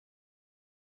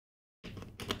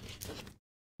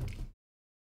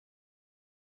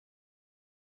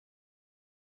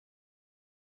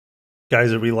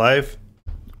Guys, are we live?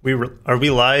 Are we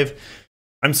live?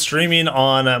 I'm streaming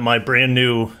on my brand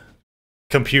new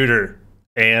computer,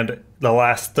 and the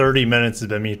last 30 minutes has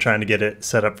been me trying to get it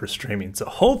set up for streaming. So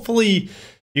hopefully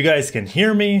you guys can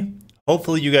hear me.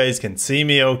 Hopefully you guys can see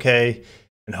me okay.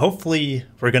 And hopefully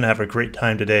we're going to have a great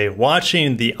time today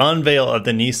watching the unveil of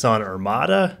the Nissan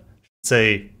Armada.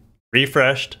 Say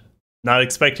refreshed. Not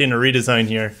expecting a redesign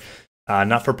here.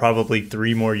 Not for probably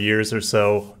 3 more years or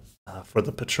so. For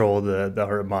the Patrol, the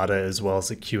Armada, as well as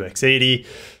the QX80.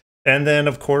 And then,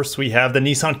 of course, we have the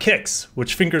Nissan Kicks,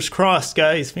 which, fingers crossed,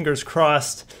 guys, fingers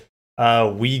crossed,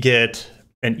 we get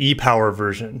an e-power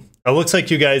version. It looks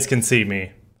like you guys can see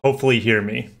me, hopefully hear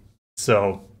me.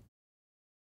 So,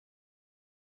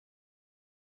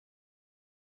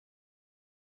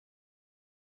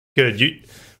 good.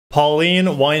 Pauline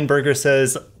Weinberger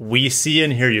says, we see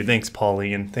and hear you. Thanks,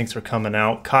 Pauline. Thanks for coming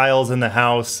out. Kyle's in the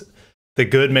house. The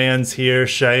good man's here.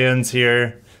 Cheyenne's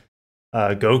here.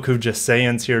 Goku just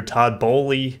saying's here. Todd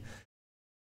Bowley.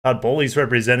 Todd Bowley's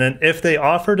represented. If they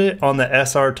offered it on the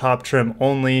SR top trim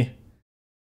only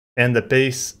and the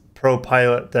base Pro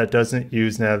Pilot that doesn't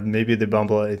use nav, maybe the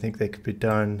Bumble, I think they could be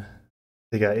done.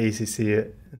 They got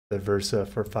ACC the Versa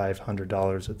for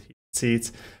 $500 with heated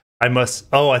seats.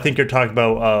 I think you're talking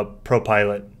about Pro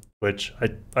Pilot, which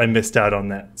I missed out on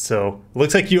that. So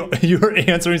looks like you were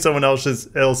answering someone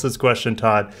else's question,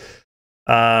 Todd.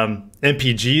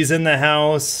 MPG's in the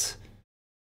house.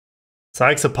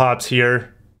 Sykes-a-Pop's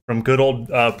here from good old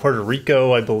Puerto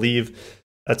Rico, I believe.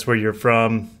 That's where you're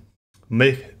from.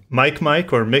 Mike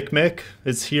or Mick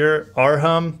is here.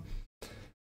 Arham.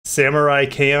 Samurai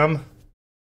Cam.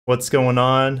 What's going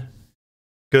on?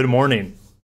 Good morning.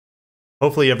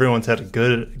 Hopefully everyone's had a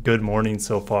good morning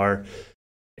so far.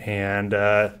 And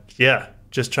yeah,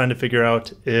 just trying to figure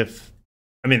out if,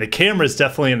 I mean, the camera is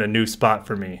definitely in a new spot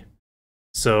for me.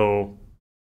 So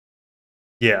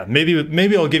yeah,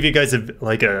 maybe I'll give you guys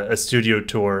a studio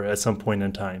tour at some point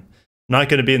in time. I'm not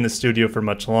going to be in the studio for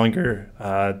much longer.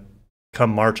 Come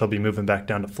March, I'll be moving back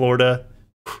down to Florida.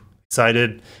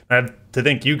 Excited. I have to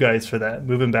thank you guys for that.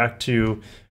 Moving back to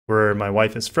where my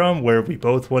wife is from, where we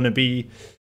both want to be.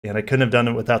 And I couldn't have done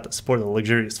it without the support of the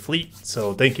Lexurious Fleet.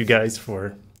 So thank you guys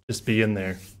for just being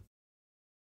there.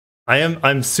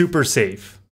 I'm super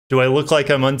safe. Do I look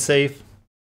like I'm unsafe?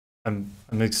 I'm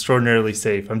extraordinarily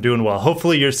safe. I'm doing well.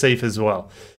 Hopefully you're safe as well.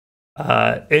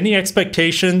 Any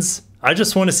expectations? I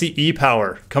just want to see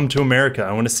e-Power come to America.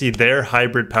 I want to see their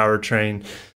hybrid powertrain.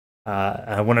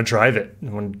 I want to drive it.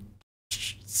 I want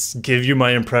to give you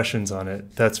my impressions on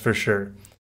it. That's for sure.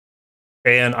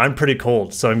 And I'm pretty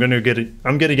cold, so I'm gonna get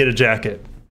a jacket.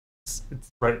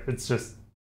 It's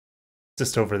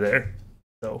just over there.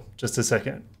 So just a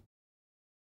second.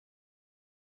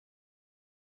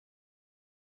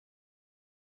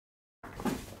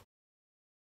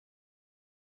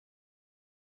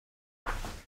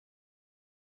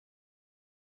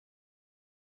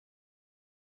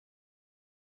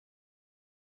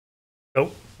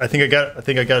 Oh, I think I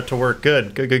got it to work.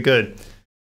 Good.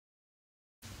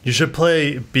 You should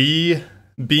play Beam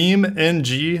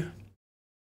NG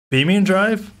Beaming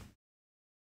Drive?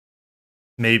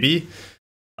 Maybe.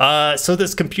 So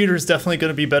this computer is definitely going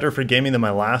to be better for gaming than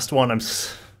my last one. I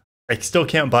still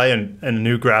can't buy a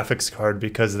new graphics card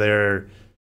because they're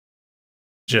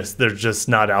just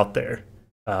not out there.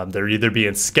 They're either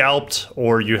being scalped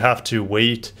or you have to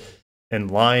wait in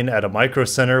line at a micro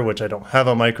center, which I don't have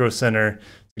a micro center.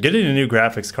 Getting a new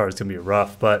graphics card is going to be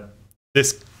rough, but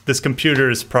this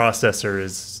computer's processor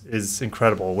is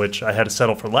incredible, which I had to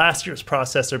settle for last year's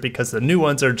processor because the new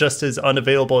ones are just as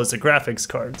unavailable as the graphics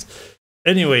cards.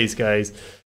 Anyways, guys,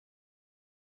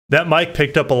 that mic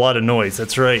picked up a lot of noise.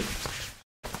 That's right.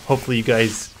 Hopefully you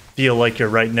guys feel like you're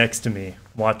right next to me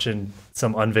watching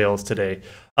some unveils today.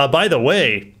 By the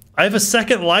way, I have a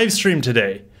second live stream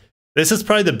today. This is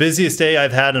probably the busiest day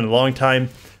I've had in a long time.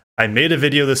 I made a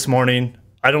video this morning.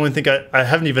 I don't even think I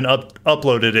haven't even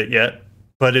uploaded it yet.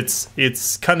 But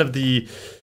it's kind of the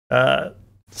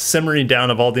simmering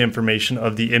down of all the information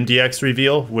of the MDX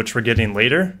reveal, which we're getting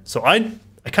later. So I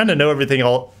kind of know everything.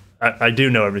 I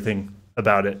do know everything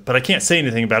about it, but I can't say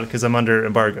anything about it because I'm under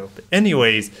embargo. But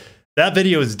anyways, that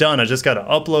video is done. I just got to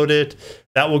upload it.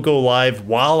 That will go live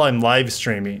while I'm live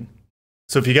streaming.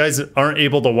 So if you guys aren't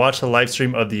able to watch the live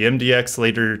stream of the MDX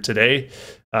later today,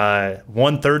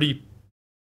 1:30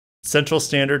 Central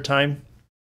Standard Time.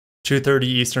 2:30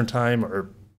 Eastern Time, or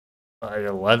by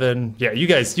 11. Yeah, you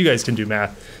guys can do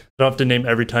math. I don't have to name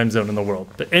every time zone in the world.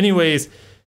 But anyways,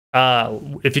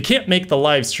 if you can't make the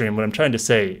live stream, what I'm trying to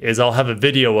say is I'll have a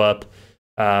video up,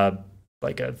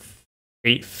 like a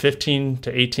 15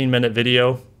 to 18 minute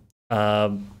video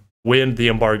when the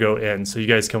embargo ends, so you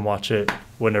guys can watch it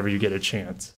whenever you get a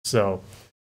chance. So,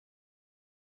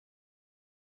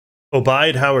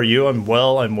 Obaid, how are you? I'm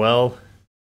well.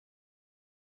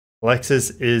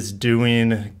 Lexus is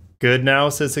doing good now,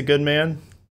 says a good man.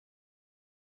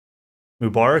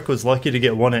 Mubarak was lucky to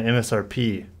get one at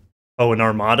MSRP. Oh, an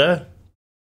Armada?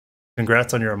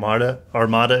 Congrats on your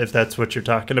Armada, if that's what you're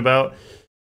talking about.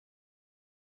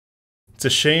 It's a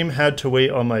shame had to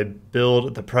wait on my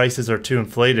build. The prices are too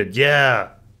inflated. Yeah,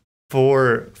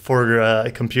 for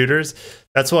computers.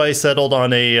 That's why I settled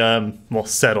on a, well,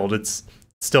 settled. It's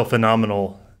still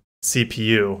phenomenal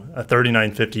CPU, a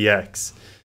 3950X.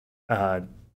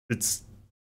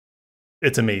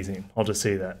 It's amazing. I'll just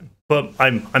say that. But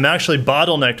I'm actually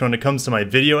bottlenecked when it comes to my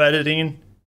video editing,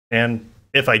 and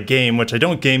if I game, which I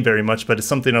don't game very much, but it's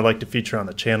something I'd like to feature on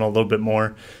the channel a little bit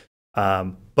more.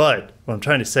 But what I'm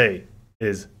trying to say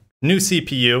is new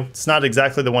CPU. It's not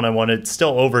exactly the one I wanted. It's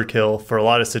still overkill for a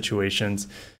lot of situations.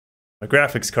 A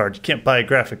graphics card. You can't buy a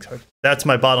graphics card. That's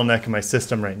my bottleneck in my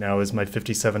system right now, is my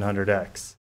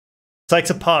 5700X. Sykes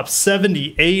a Pop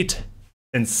 78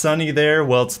 and sunny there.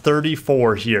 Well, it's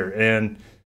 34 here. And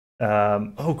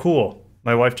oh, cool.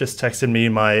 My wife just texted me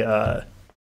my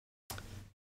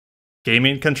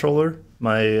gaming controller.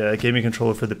 My gaming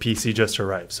controller for the PC just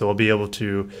arrived, so I'll be able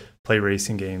to play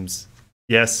racing games.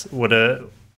 Yes, would a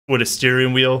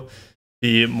steering wheel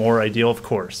be more ideal? Of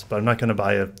course, but I'm not going to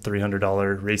buy a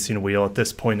 $300 racing wheel at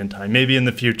this point in time. Maybe in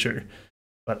the future,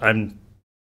 but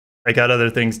I got other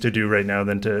things to do right now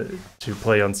than to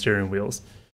play on steering wheels.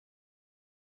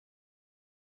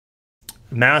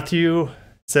 Matthew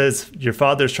says your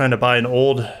father's trying to buy an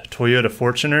old Toyota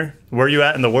Fortuner. Where are you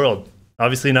at in the world?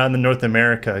 Obviously not in North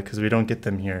America, because we don't get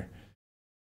them here.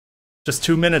 Just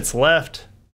 2 minutes left.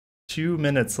 2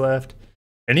 minutes left.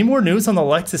 Any more news on the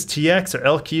Lexus TX or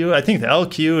LQ? I think the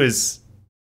LQ is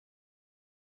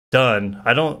done.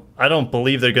 I don't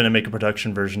believe they're going to make a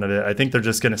production version of it. I think they're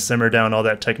just going to simmer down all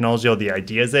that technology, all the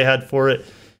ideas they had for it,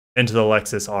 into the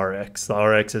Lexus RX. The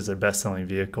RX is their best-selling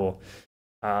vehicle.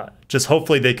 Just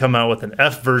hopefully they come out with an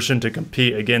F version to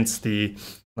compete against the,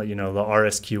 you know, the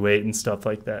RSQ8 and stuff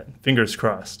like that. Fingers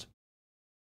crossed.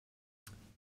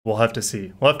 We'll have to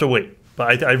see. We'll have to wait.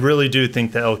 But I really do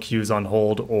think the LQ is on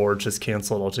hold or just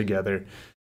canceled altogether.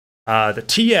 The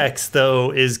TX,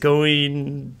 though, is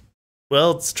going,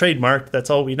 well, it's trademarked. That's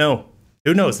all we know.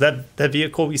 Who knows? That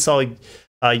vehicle we saw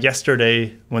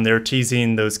yesterday when they were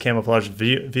teasing those camouflage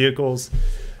vehicles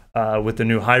with the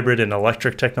new hybrid and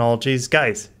electric technologies.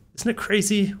 Guys, isn't it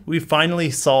crazy? We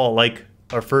finally saw, like,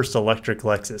 our first electric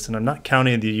Lexus. And I'm not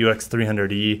counting the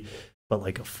UX300E, but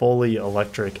like a fully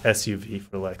electric SUV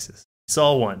for Lexus.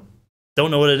 Saw one. Don't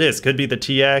know what it is. Could be the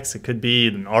TX. It could be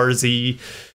an RZ.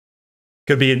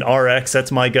 Could be an RX.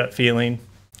 That's my gut feeling.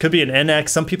 Could be an NX.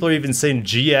 Some people are even saying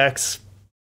GX.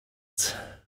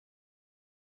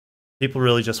 People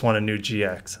really just want a new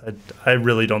GX. I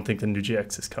really don't think the new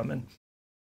GX is coming.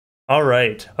 All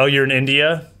right. Oh, you're in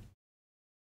India?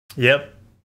 Yep.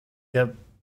 Yep.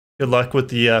 Good luck with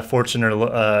the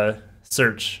Fortuner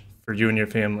search for you and your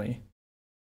family.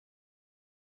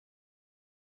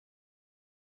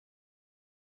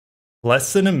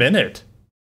 Less than a minute.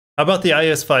 How about the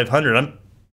IS500? I'm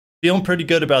feeling pretty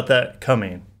good about that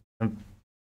coming. I'm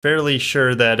fairly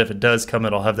sure that if it does come,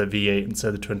 it'll have the V8 instead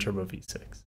of the twin-turbo V6.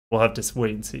 We'll have to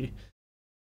wait and see.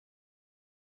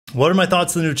 What are my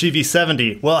thoughts on the new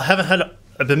GV70? Well,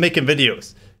 I've been making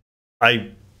videos.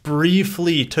 I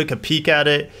briefly took a peek at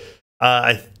it.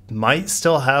 I might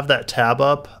still have that tab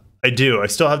up. I do. I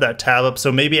still have that tab up.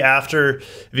 So maybe after,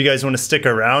 if you guys want to stick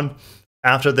around,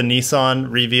 after the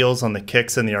Nissan reveals on the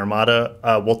Kicks and the Armada,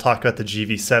 we'll talk about the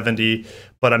GV70.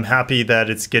 But I'm happy that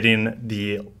it's getting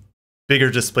the bigger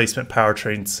displacement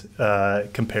powertrains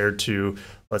compared to,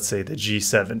 let's say, the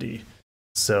G70.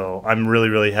 So I'm really,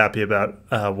 really happy about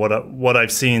what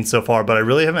I've seen so far. But I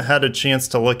really haven't had a chance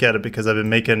to look at it because I've been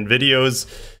making videos,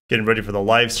 getting ready for the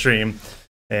live stream.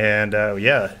 And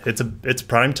yeah, it's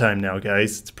prime time now,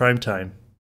 guys. It's prime time.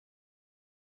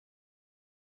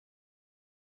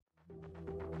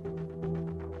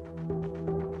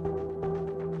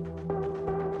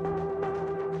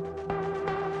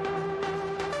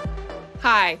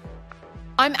 Hi,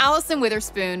 I'm Allison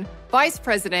Witherspoon, Vice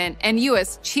President and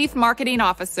U.S. Chief Marketing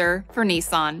Officer for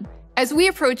Nissan. As we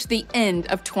approach the end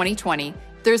of 2020,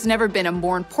 there's never been a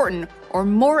more important or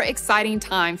more exciting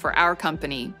time for our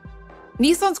company.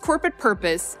 Nissan's corporate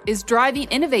purpose is driving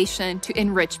innovation to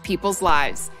enrich people's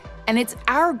lives, and it's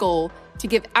our goal to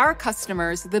give our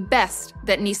customers the best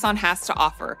that Nissan has to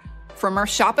offer, from our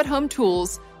shop-at-home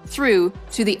tools through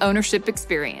to the ownership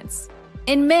experience.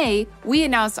 In May, we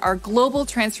announced our global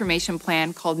transformation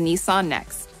plan called Nissan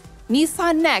Next.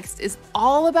 Nissan Next is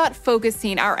all about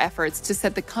focusing our efforts to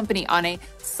set the company on a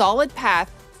solid path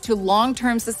to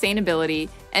long-term sustainability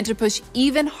and to push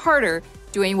even harder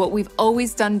doing what we've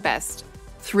always done best,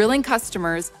 thrilling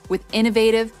customers with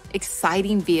innovative,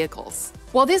 exciting vehicles.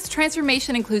 While this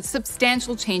transformation includes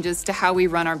substantial changes to how we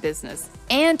run our business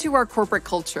and to our corporate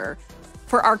culture,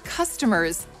 for our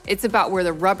customers, it's about where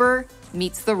the rubber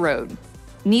meets the road.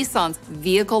 Nissan's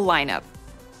vehicle lineup.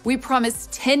 We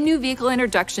promised 10 new vehicle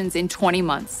introductions in 20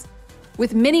 months,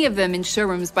 with many of them in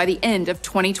showrooms by the end of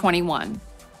 2021.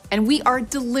 And we are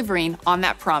delivering on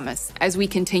that promise as we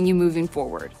continue moving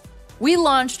forward. We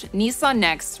launched Nissan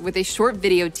Next with a short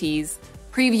video tease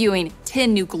previewing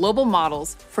 10 new global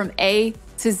models from A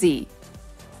to Z.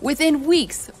 Within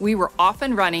weeks, we were off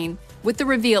and running with the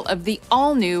reveal of the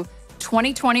all-new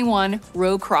 2021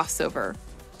 Rogue crossover.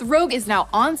 The Rogue is now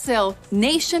on sale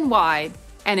nationwide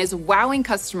and is wowing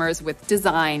customers with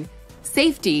design,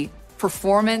 safety,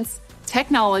 performance,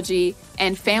 technology,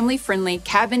 and family-friendly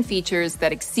cabin features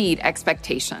that exceed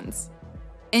expectations.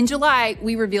 In July,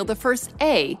 we revealed the first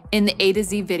A in the A to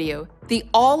Z video, the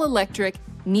all-electric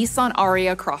Nissan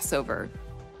Ariya crossover.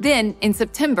 Then, in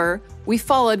September, we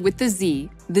followed with the Z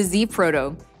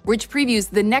Proto, which previews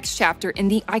the next chapter in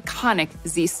the iconic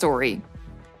Z story.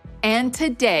 And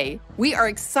today, we are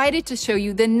excited to show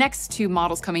you the next two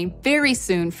models coming very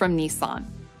soon from Nissan.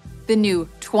 The new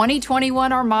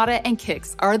 2021 Armada and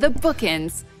Kicks are the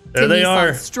bookends to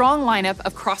Nissan's strong lineup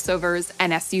of crossovers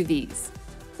and SUVs.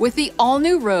 With the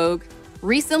all-new Rogue,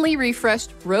 recently refreshed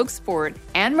Rogue Sport,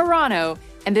 and Murano,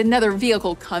 and another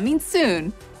vehicle coming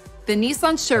soon, the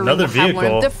Nissan showroom will have one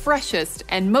of the freshest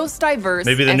and most diverse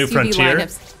SUV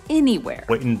lineups anywhere.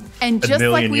 And just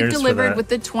like we delivered with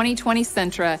the 2020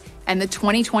 Sentra and the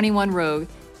 2021 Rogue,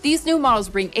 these new models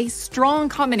bring a strong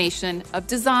combination of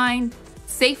design,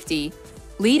 safety,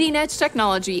 leading-edge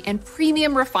technology, and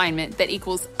premium refinement that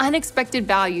equals unexpected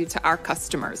value to our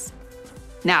customers.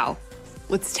 Now,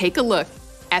 let's take a look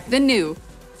at the new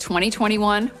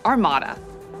 2021 Armada.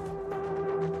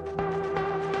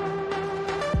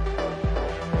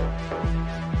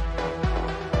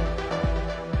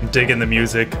 Digging the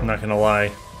music, I'm not gonna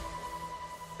lie.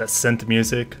 That synth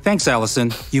music. Thanks,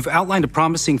 Allison. You've outlined a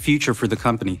promising future for the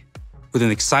company, with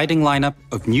an exciting lineup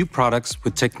of new products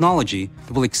with technology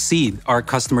that will exceed our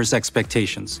customers'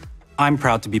 expectations. I'm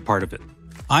proud to be part of it.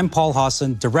 I'm Paul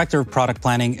Hawson, Director of Product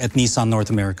Planning at Nissan North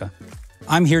America.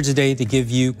 I'm here today to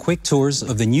give you quick tours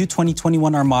of the new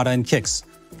 2021 Armada and Kicks,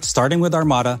 starting with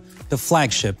Armada, the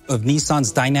flagship of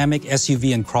Nissan's dynamic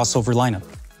SUV and crossover lineup.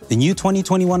 The new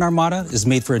 2021 Armada is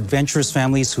made for adventurous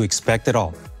families who expect it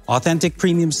all. Authentic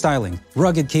premium styling,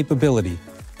 rugged capability,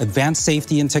 advanced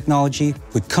safety and technology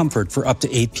with comfort for up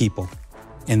to 8 people.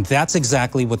 And that's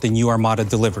exactly what the new Armada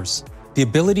delivers. The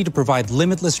ability to provide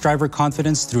limitless driver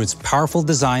confidence through its powerful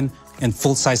design and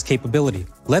full-size capability.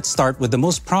 Let's start with the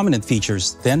most prominent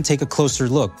features, then take a closer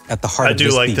look at the heart of this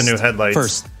beast. I do like the new headlights.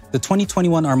 First, the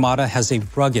 2021 Armada has a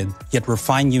rugged yet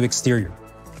refined new exterior.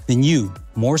 The new,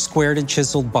 more squared and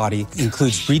chiseled body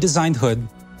includes redesigned hood,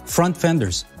 front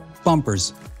fenders,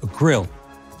 bumpers, a grille,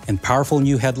 and powerful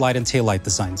new headlight and taillight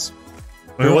designs.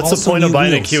 I mean, what's the point of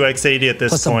buying a QX80 at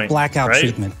this point? Plus a blackout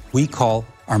treatment we call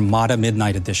Armada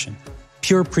Midnight Edition.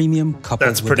 Pure premium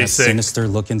coupled with that sinister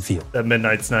look and feel. That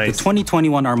Midnight's nice. The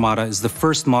 2021 Armada is the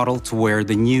first model to wear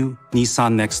the new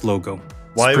Nissan Next logo.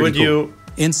 Why would you?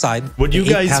 Inside, would you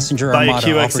guys buy a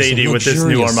QX80 with this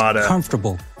new Armada?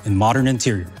 Comfortable and modern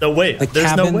interior. No way.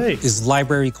 There's no way. Is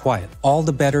library quiet. All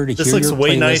the better to hear your playlist on wireless This looks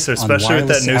way nicer, especially with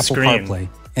that new Apple screen. CarPlay.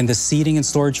 And the seating and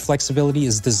storage flexibility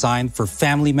is designed for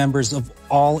family members of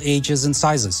all ages and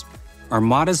sizes.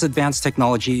 Armada's advanced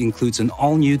technology includes an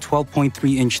all-new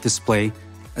 12.3-inch display,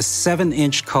 a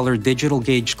 7-inch color digital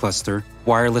gauge cluster,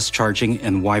 wireless charging,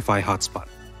 and Wi-Fi hotspot.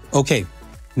 Okay,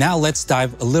 now let's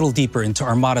dive a little deeper into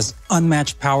Armada's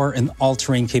unmatched power and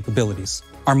all-terrain capabilities.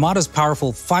 Armada's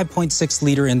powerful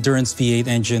 5.6-liter Endurance V8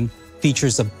 engine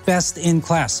features a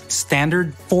best-in-class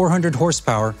standard 400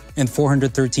 horsepower and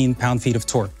 413 pound-feet of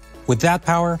torque. With that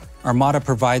power, Armada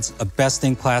provides a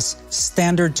best-in-class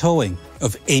standard towing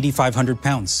of 8,500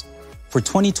 pounds. For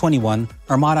 2021,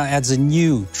 Armada adds a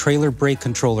new trailer brake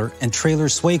controller and trailer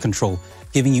sway control,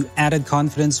 giving you added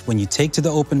confidence when you take to the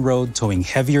open road towing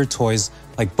heavier toys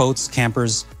like boats,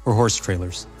 campers, or horse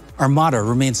trailers. Armada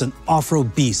remains an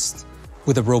off-road beast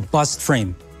with a robust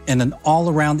frame and an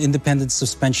all-around independent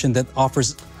suspension that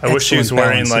offers I wish she was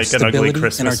wearing like an ugly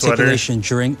Christmas and articulation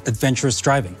during adventurous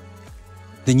driving.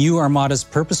 The new Armada's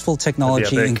purposeful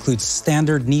technology epic. includes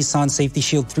standard Nissan Safety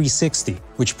Shield 360,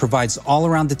 which provides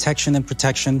all-around detection and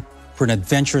protection for an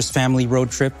adventurous family road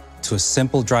trip to a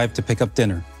simple drive to pick up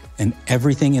dinner, and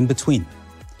everything in between.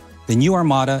 The new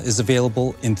Armada is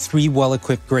available in 3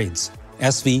 well-equipped grades,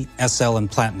 SV, SL, and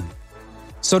Platinum.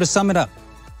 So to sum it up,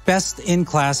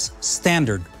 best-in-class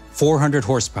standard 400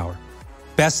 horsepower,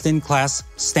 best-in-class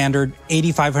standard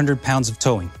 8,500 pounds of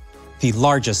towing, the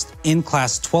largest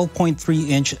in-class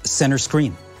 12.3-inch center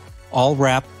screen, all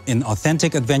wrapped in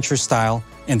authentic adventure style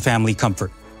and family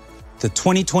comfort. The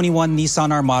 2021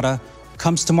 Nissan Armada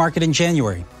comes to market in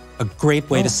January, a great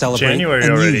way to celebrate January a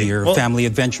new already. year of family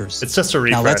adventures. It's just a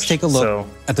refresh. Now let's take a look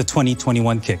at the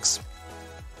 2021 Kicks.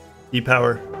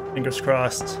 E-Power, fingers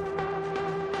crossed.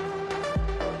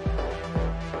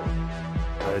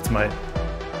 It's my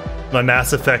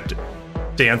Mass Effect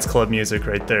dance club music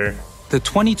right there. The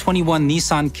 2021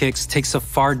 Nissan Kicks takes a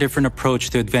far different approach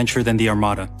to adventure than the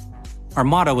Armada.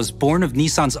 Armada was born of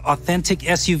Nissan's authentic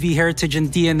SUV heritage and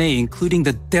DNA, including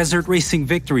the desert racing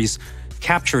victories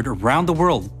captured around the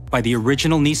world by the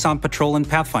original Nissan Patrol and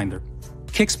Pathfinder.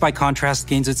 Kicks, by contrast,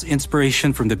 gains its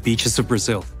inspiration from the beaches of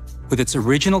Brazil, with its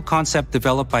original concept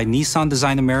developed by Nissan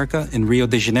Design America in Rio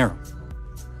de Janeiro.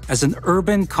 As an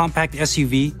urban, compact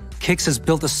SUV, Kicks has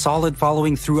built a solid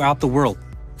following throughout the world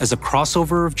as a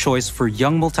crossover of choice for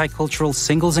young multicultural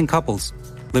singles and couples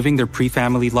living their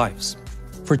pre-family lives.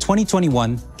 For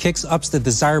 2021, Kicks ups the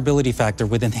desirability factor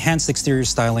with enhanced exterior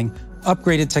styling,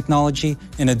 upgraded technology,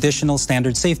 and additional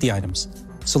standard safety items.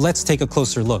 So let's take a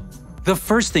closer look. The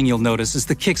first thing you'll notice is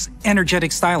the Kicks'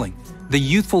 energetic styling. The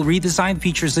youthful redesign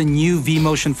features a new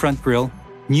V-Motion front grille,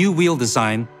 new wheel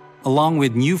design, along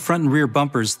with new front and rear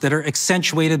bumpers that are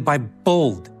accentuated by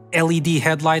bold LED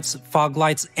headlights, fog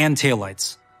lights, and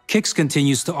taillights. Kicks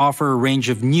continues to offer a range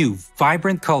of new,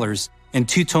 vibrant colors and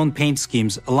two-tone paint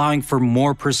schemes, allowing for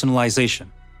more personalization.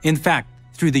 In fact,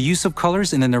 through the use of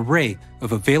colors and an array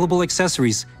of available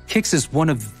accessories, Kicks is one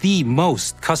of the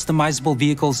most customizable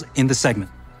vehicles in the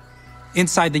segment.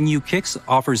 Inside the new Kicks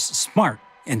offers smart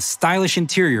and stylish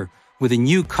interior with a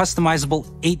new customizable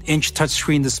 8-inch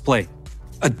touchscreen display,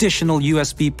 additional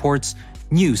USB ports,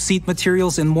 new seat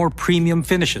materials, and more premium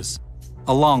finishes,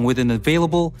 along with an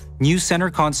available new center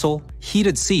console,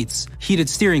 heated seats, heated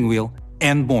steering wheel,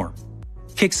 and more.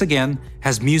 Kicks again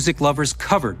has music lovers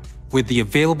covered with the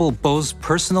available Bose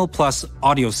Personal Plus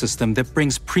audio system that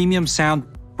brings premium sound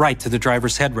right to the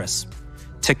driver's headrests.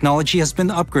 Technology has been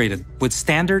upgraded with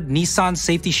standard Nissan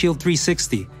Safety Shield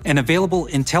 360 and available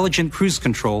intelligent cruise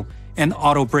control and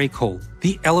auto brake hold.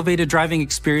 The elevated driving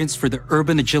experience for the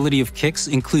urban agility of Kicks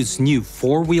includes new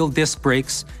 4-wheel disc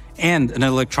brakes and an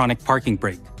electronic parking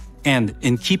brake. And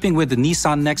in keeping with the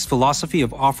Nissan Next philosophy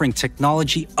of offering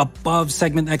technology above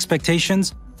segment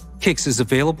expectations, Kicks is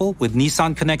available with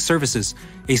Nissan Connect services,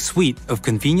 a suite of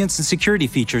convenience and security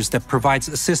features that provides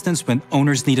assistance when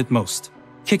owners need it most.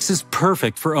 Kicks is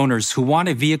perfect for owners who want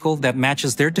a vehicle that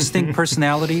matches their distinct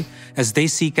personality as they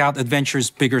seek out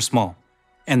adventures big or small.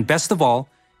 And best of all,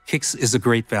 Kicks is a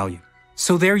great value.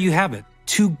 So there you have it,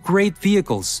 2 great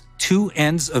vehicles, 2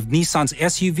 ends of Nissan's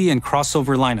SUV and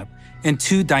crossover lineup, and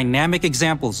 2 dynamic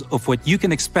examples of what you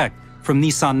can expect from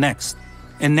Nissan Next.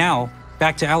 And now,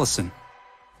 back to Allison.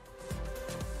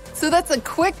 So that's a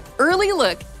quick early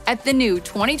look at the new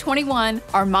 2021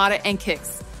 Armada and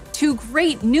Kicks. 2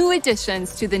 great new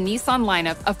additions to the Nissan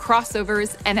lineup of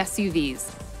crossovers and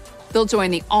SUVs. They'll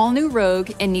join the all-new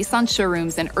Rogue in Nissan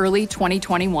showrooms in early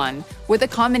 2021 with a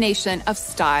combination of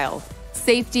style,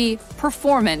 safety,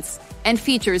 performance, and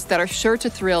features that are sure to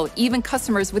thrill even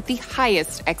customers with the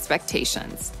highest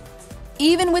expectations.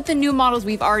 Even with the new models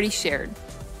we've already shared,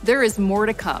 there is more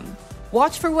to come.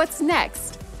 Watch for what's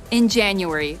next in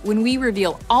January when we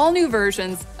reveal all new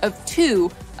versions of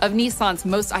 2 of Nissan's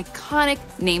most iconic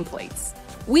nameplates.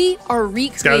 We are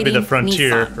recreating It's gotta be the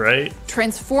Frontier, Nissan, right?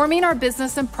 transforming our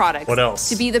business and products What else?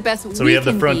 to be the best So we have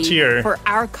the can Frontier. be for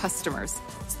our customers.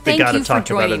 They Thank gotta you for talk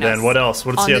about it joining then. us What else?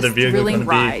 What's on the other this vehicle thrilling gonna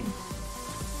ride. be?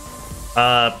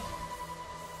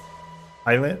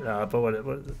 Island, but what is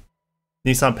it?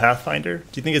 Nissan Pathfinder? Do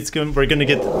you think it's going? We're gonna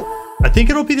get? I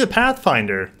think it'll be the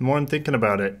Pathfinder. The more I'm thinking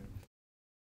about it,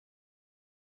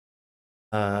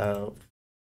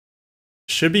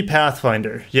 should be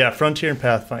Pathfinder. Yeah, Frontier and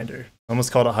Pathfinder.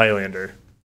 Almost called it Highlander.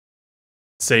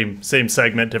 Same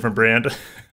segment, different brand.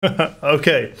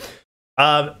 Okay.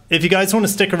 If you guys want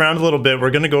to stick around a little bit,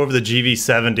 we're gonna go over the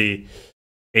GV70,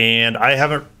 and I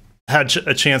haven't had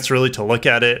a chance really to look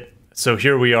at it. So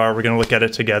here we are. We're going to look at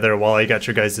it together while I got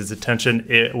your guys' attention.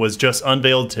 It was just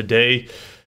unveiled today.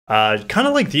 Kind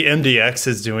of like the MDX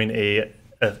is doing a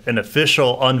an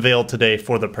official unveil today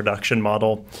for the production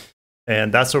model.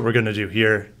 And that's what we're going to do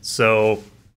here. So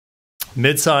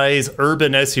midsize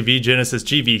urban SUV Genesis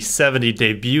GV70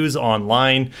 debuts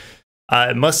online.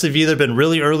 It must have either been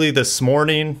really early this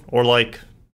morning or like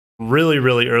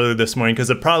really early this morning, because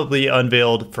it probably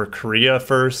unveiled for Korea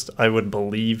first, I would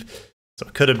believe. So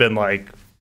it could have been like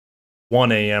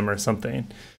 1 a.m. or something.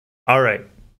 All right.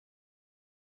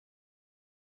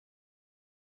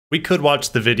 We could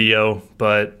watch the video,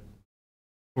 but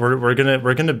we're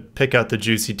gonna pick out the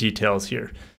juicy details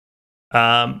here.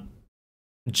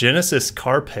 Genesis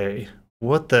CarPay.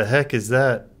 What the heck is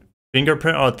that?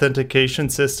 Fingerprint authentication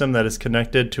system that is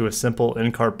connected to a simple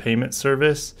in-car payment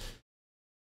service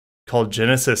called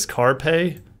Genesis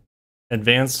CarPay.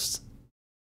 Advanced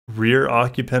rear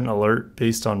occupant alert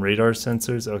based on radar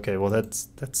sensors. Okay, well that's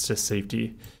just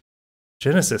safety.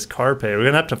 Genesis CarPay. We're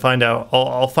gonna have to find out.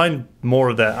 I'll find more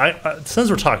of that. Since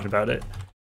we're talking about it,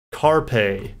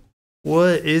 CarPay.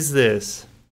 What is this?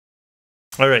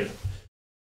 All right.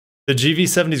 The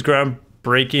GV70's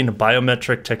groundbreaking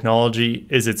biometric technology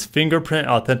is its fingerprint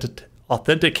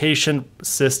authentication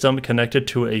system connected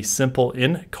to a simple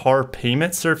in-car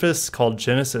payment service called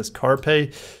Genesis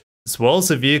CarPay, as well as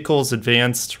the vehicle's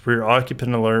advanced rear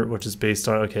occupant alert, which is based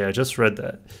on, okay, I just read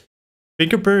that.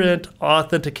 Fingerprint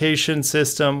authentication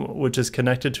system, which is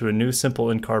connected to a new simple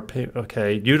in-car pay,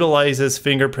 okay, utilizes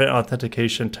fingerprint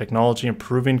authentication technology,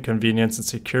 improving convenience and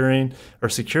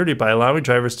security by allowing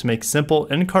drivers to make simple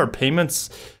in-car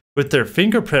payments with their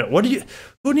fingerprint.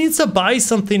 Who needs to buy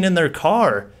something in their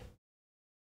car?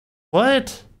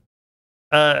 What?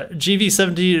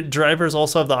 GV70 drivers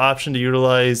also have the option to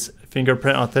utilize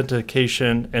fingerprint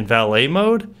authentication in valet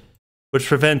mode, which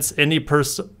prevents any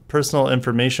personal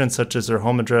information such as their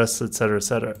home address, etc.,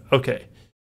 etc. Okay.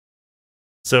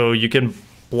 So you can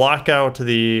block out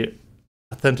the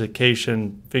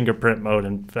authentication fingerprint mode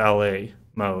in valet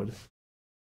mode.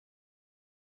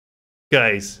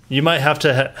 Guys, you might have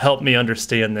to help me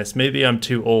understand this. Maybe I'm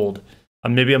too old.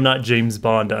 Maybe I'm not James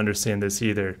Bond to understand this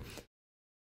either.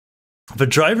 If a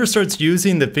driver starts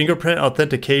using the fingerprint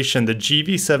authentication, the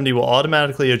GV70 will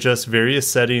automatically adjust various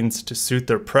settings to suit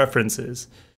their preferences.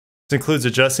 This includes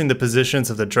adjusting the positions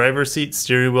of the driver's seat,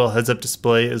 steering wheel, heads-up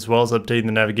display, as well as updating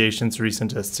the navigation's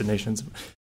recent destinations.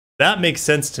 That makes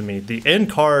sense to me. The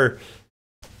in-car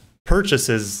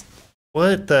purchases,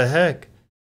 what the heck?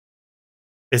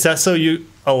 Is that so you,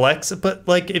 Alexa? But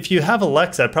like, if you have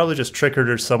Alexa, I'd probably just triggered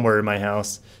her somewhere in my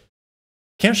house.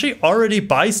 Can't she already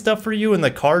buy stuff for you in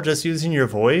the car just using your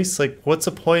voice? Like, what's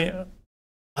the point?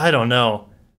 I don't know.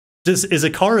 Is a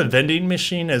car a vending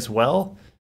machine as well?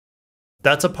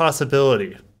 That's a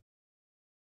possibility.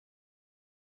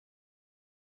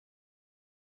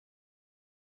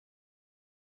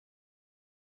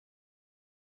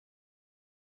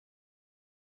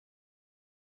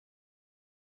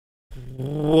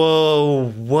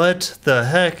 Whoa, what the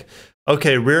heck?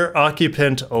 Okay, rear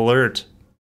occupant alert.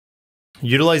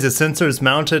 Utilizes sensors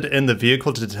mounted in the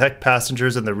vehicle to detect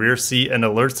passengers in the rear seat and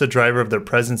alerts the driver of their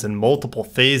presence in multiple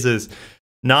phases.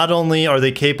 Not only are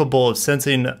they capable of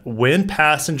sensing when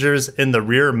passengers in the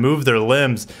rear move their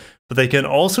limbs, but they can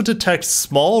also detect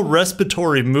small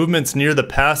respiratory movements near the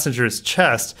passenger's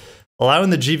chest, allowing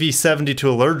the GV70 to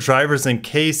alert drivers in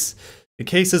cases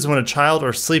when a child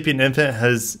or sleeping infant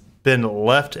has been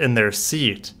left in their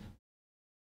seat.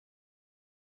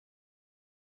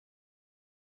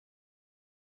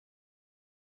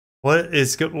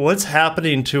 What's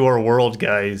happening to our world,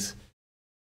 guys?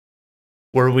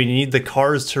 Where we need the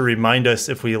cars to remind us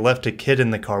if we left a kid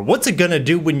in the car. What's it gonna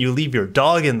do when you leave your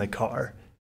dog in the car?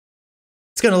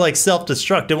 It's gonna like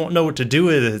self-destruct. It won't know what to do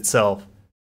with itself.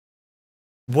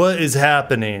 What is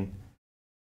happening?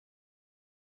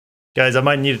 Guys, I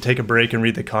might need to take a break and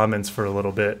read the comments for a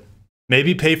little bit.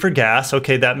 Maybe pay for gas.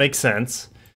 Okay, that makes sense.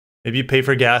 Maybe you pay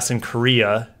for gas in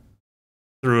Korea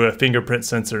through a fingerprint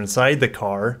sensor inside the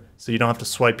car, so you don't have to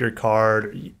swipe your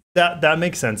card. That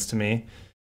makes sense to me.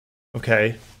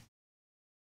 Okay.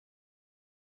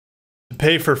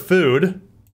 Pay for food,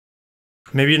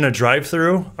 maybe in a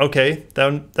drive-through. Okay,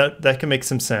 that can make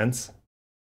some sense.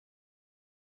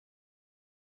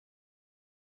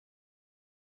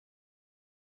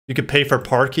 You could pay for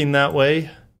parking that way.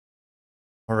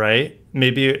 All right,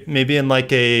 maybe in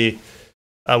like a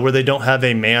where they don't have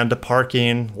a manned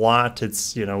parking lot.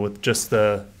 It's, you know, with just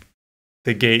the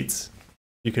gates.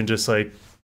 You can just like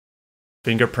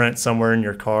fingerprint somewhere in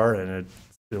your car and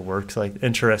it works. Like,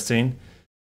 interesting.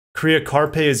 Korea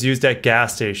CarPay is used at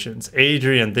gas stations.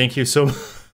 Adrian, thank you so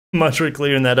much for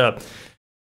clearing that up.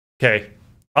 Okay,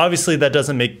 obviously that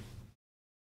doesn't make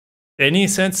any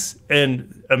sense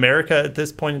in America at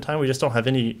this point in time. We just don't have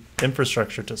any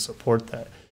infrastructure to support that.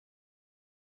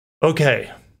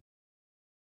 Okay.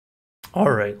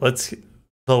 All right,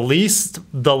 the less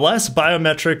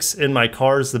biometrics in my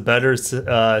cars, the better,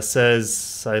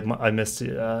 says, I missed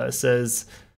it, says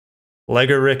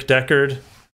Legorick Deckard.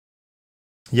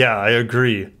 Yeah, I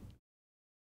agree. It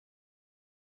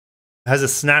has a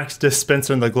snacks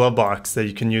dispenser in the glove box that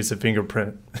you can use a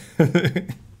fingerprint.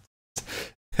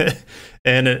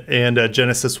 and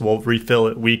Genesis will refill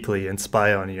it weekly and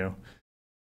spy on you.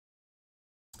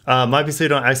 Might be so you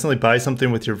don't accidentally buy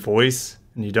something with your voice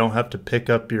and you don't have to pick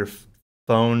up your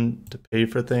phone to pay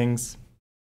for things.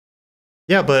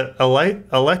 Yeah, but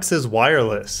Alexa's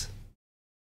wireless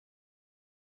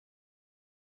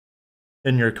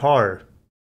in your car.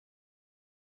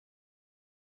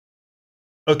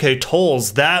 Okay,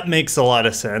 tolls, that makes a lot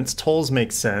of sense. Tolls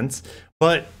make sense,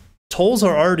 but tolls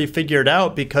are already figured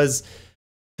out because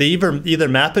they either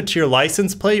map it to your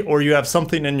license plate or you have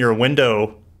something in your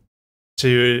window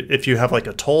to, if you have like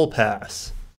a toll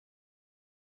pass.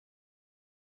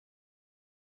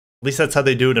 At least that's how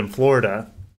they do it in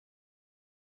Florida.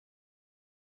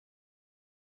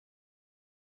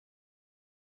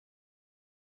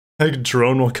 A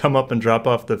drone will come up and drop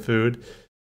off the food.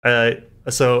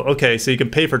 Okay, so you can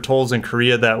pay for tolls in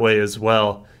Korea that way as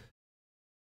well.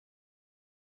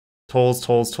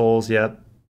 Tolls, yep.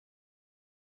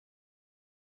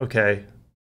 Okay.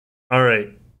 All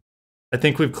right. I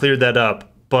think we've cleared that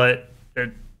up, but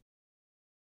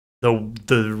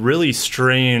the really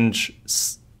strange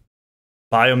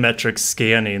biometric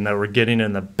scanning that we're getting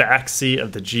in the backseat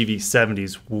of the GV70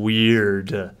 is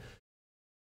weird.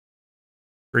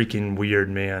 Freaking weird,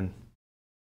 man.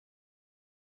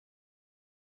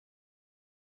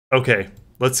 Okay,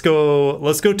 let's go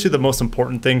to the most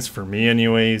important things for me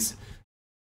anyways.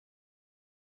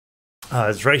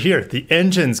 It's right here. The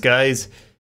engines, guys.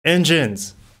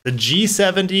 Engines. The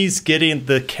G70's getting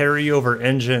the carryover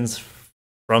engines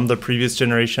from the previous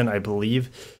generation, I believe.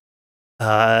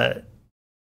 The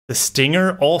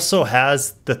Stinger also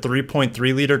has the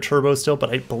 3.3 liter turbo still, but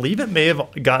I believe it may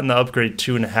have gotten the upgrade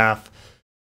 2.5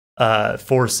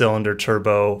 4-cylinder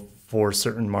turbo for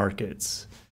certain markets.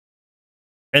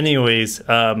 Anyways,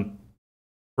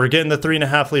 we're getting the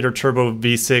 3.5 liter turbo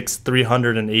V6,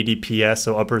 380 PS,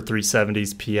 so upper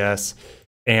 370s PS,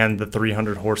 and the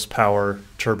 300 horsepower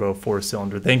turbo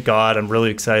 4-cylinder. Thank God, I'm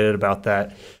really excited about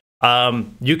that.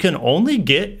 You can only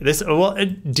get this, well,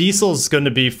 diesel's going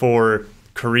to be for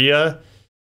Korea,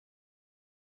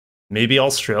 maybe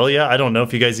Australia. I don't know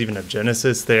if you guys even have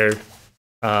Genesis there,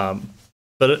 but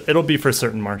it'll be for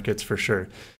certain markets for sure.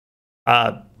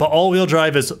 But all-wheel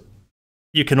drive is,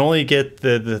 you can only get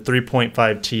the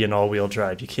 3.5T in all-wheel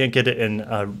drive. You can't get it in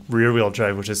rear-wheel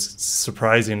drive, which is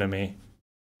surprising to me.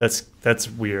 That's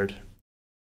weird.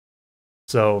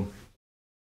 So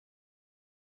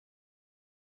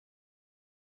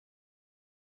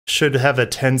should have a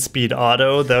 10-speed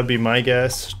auto. That would be my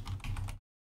guess.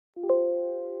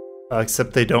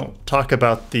 Except they don't talk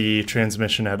about the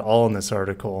transmission at all in this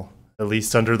article, at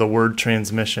least under the word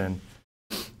transmission.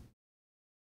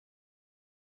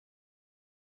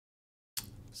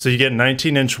 So you get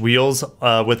 19-inch wheels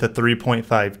with a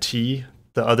 3.5T.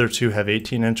 The other two have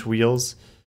 18-inch wheels.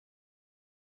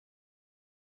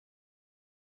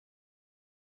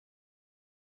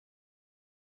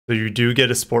 So you do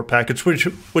get a sport package,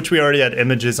 which we already had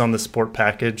images on the sport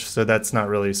package, so that's not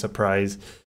really a surprise.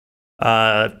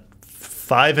 5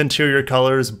 interior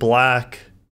colors: black,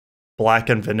 black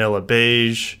and vanilla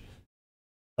beige.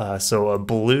 So a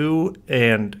blue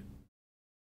and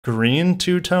green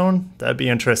two-tone. That'd be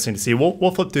interesting to see.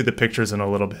 We'll flip through the pictures in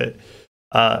a little bit.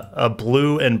 A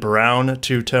blue and brown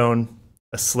two-tone,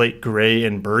 a slate gray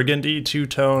and burgundy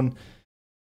two-tone.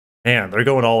 Man, they're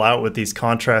going all out with these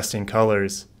contrasting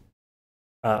colors.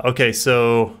 Okay,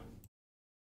 so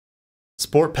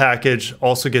sport package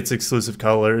also gets exclusive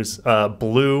colors: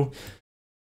 blue,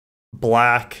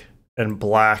 black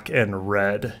and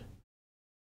red.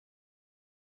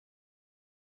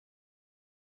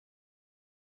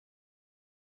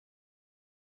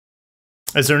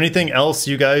 Is there anything else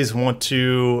you guys want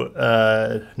to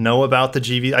know about the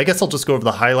GV? I guess I'll just go over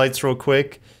the highlights real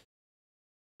quick.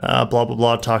 Blah, blah,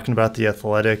 blah, talking about the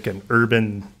athletic and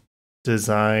urban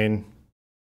design.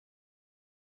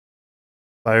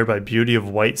 Inspired by beauty of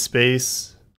white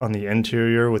space on the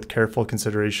interior with careful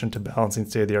consideration to balancing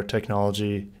state-of-the-art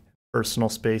technology, personal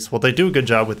space. Well, they do a good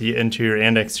job with the interior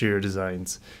and exterior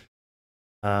designs.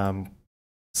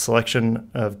 Selection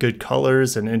of good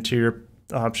colors and interior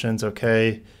options,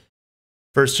 okay.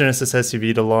 First Genesis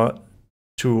SUV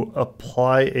to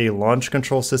apply a launch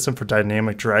control system for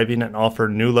dynamic driving and offer a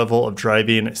new level of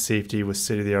driving safety with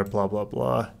state-of-the-art blah, blah,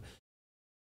 blah.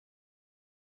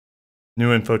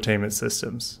 New infotainment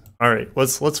systems. All right,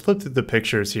 let's flip through the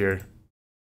pictures here.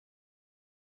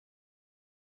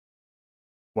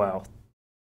 Wow.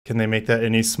 Can they make that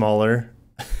any smaller?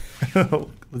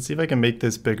 Let's see if I can make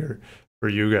this bigger for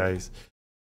you guys.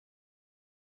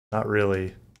 Not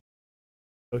really.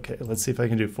 Okay, let's see if I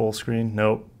can do full screen.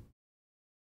 Nope.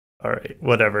 All right,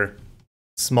 whatever.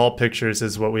 Small pictures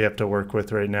is what we have to work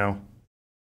with right now.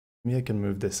 Maybe I can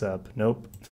move this up. Nope.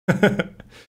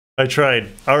 I tried.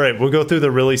 All right, we'll go through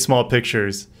the really small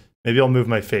pictures. Maybe I'll move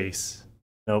my face.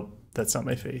 Nope, that's not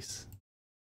my face.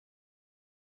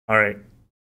 All right.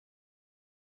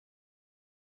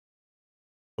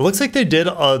 It looks like they did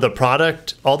all the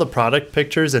product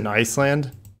pictures in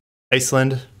Iceland.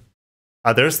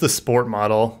 There's the sport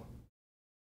model,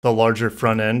 the larger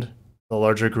front end, the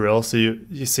larger grille. So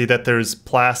you see that there's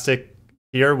plastic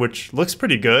here, which looks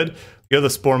pretty good. You have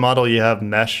the sport model, you have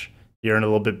mesh here and a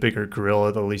little bit bigger grille,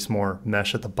 at least more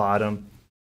mesh at the bottom.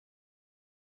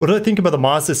 What do I think about the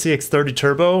Mazda CX-30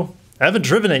 Turbo? I haven't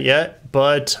driven it yet,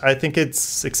 but I think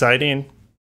it's exciting.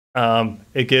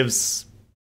 It gives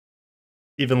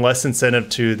even less incentive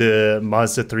to the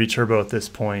Mazda 3 Turbo at this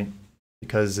point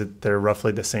because they're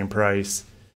roughly the same price.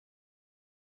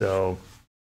 So,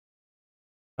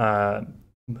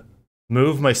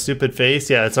 move my stupid face.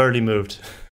 Yeah, it's already moved.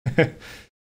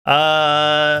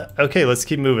 Okay, let's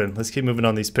keep moving. Let's keep moving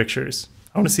on these pictures.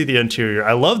 I want to see the interior.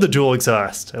 I love the dual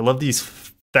exhaust. I love these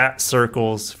fat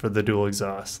circles for the dual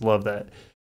exhaust. Love that.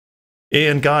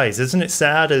 And guys, isn't it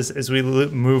sad as we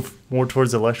move more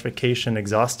towards electrification,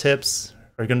 exhaust tips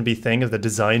are going to be a thing of the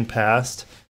design past?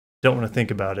 Don't want to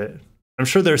think about it. I'm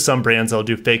sure there's some brands that'll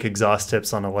do fake exhaust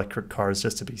tips on electric cars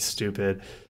just to be stupid.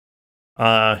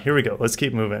 Here we go. Let's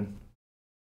keep moving.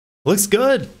 Looks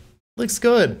good. Looks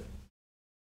good.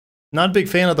 Not a big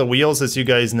fan of the wheels, as you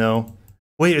guys know.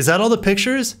 Wait, is that all the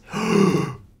pictures?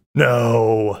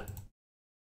 No.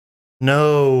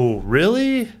 No,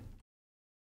 really?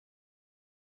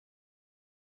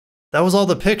 That was all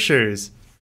the pictures.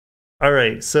 All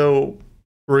right, so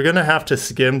we're gonna have to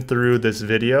skim through this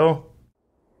video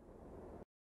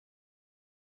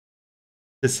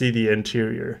to see the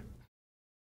interior.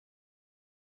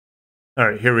 All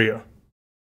right, here we go.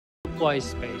 Deploy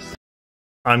space.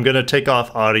 I'm gonna take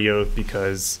off audio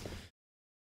because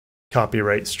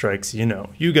copyright strikes, you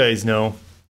know. You guys know.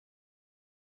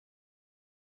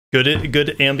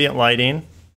 Good ambient lighting.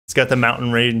 It's got the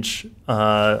mountain range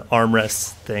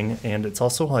armrest thing, and it's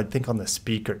also, I think, on the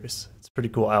speakers. It's a pretty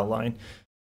cool outline.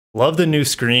 Love the new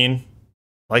screen.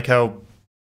 Like how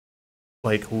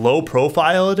low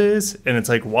profile it is, and it's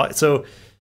like what? So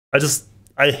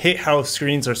I hate how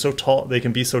screens are so tall. They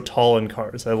can be so tall in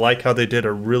cars. I like how they did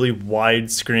a really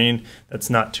wide screen that's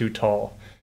not too tall.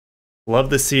 Love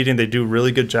the seating. They do a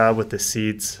really good job with the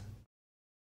seats.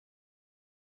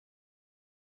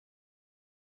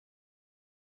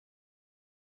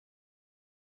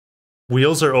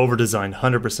 Wheels are over-designed,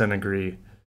 100% agree.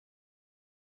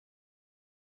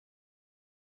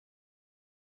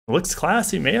 Looks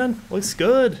classy, man. Looks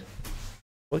good.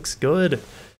 Looks good.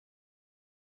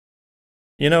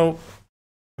 You know,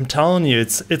 I'm telling you,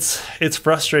 it's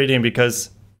frustrating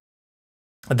because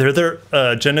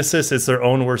Genesis is their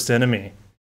own worst enemy.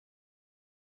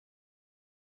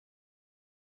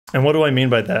 And what do I mean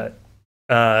by that?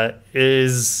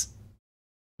 Is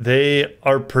they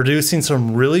are producing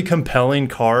some really compelling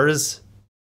cars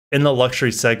in the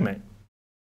luxury segment.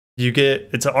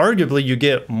 Arguably you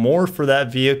get more for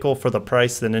that vehicle for the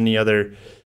price than any other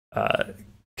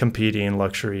competing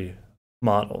luxury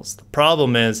models. The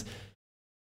problem is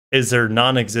their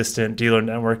non-existent dealer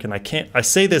network, and I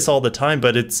say this all the time,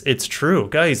 but it's true.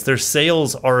 Guys, their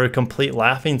sales are a complete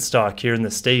laughingstock here in the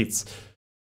States.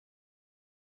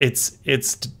 It's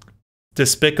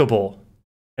despicable.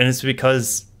 And it's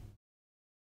because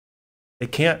they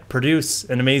can't produce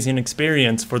an amazing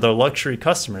experience for their luxury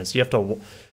customers. You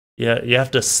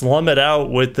have to slum it out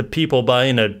with the people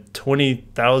buying a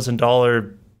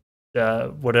 $20,000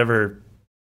 whatever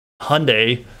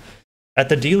Hyundai at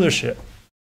the dealership.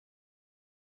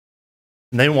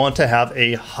 And they want to have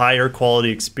a higher quality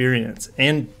experience.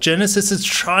 And Genesis is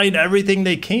trying everything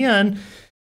they can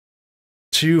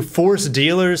to force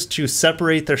dealers to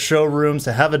separate their showrooms,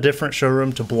 to have a different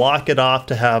showroom, to block it off,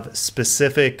 to have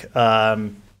specific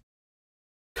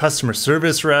customer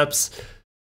service reps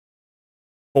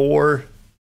for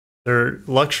their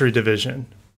luxury division.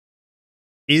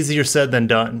 Easier said than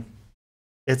done.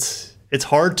 It's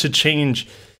hard to change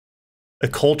a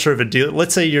culture of a dealer.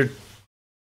 Let's say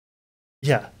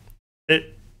yeah,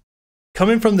 it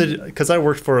coming from because I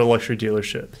worked for a luxury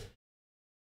dealership.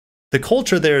 The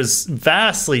culture there is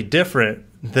vastly different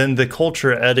than the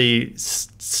culture at a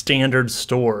standard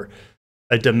store,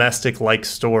 a domestic-like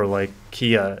store like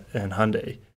Kia and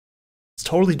Hyundai. It's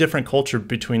totally different culture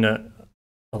between a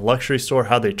luxury store,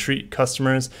 how they treat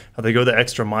customers, how they go the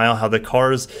extra mile, how the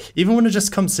cars, even when it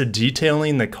just comes to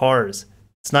detailing the cars,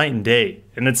 it's night and day.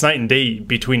 And it's night and day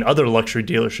between other luxury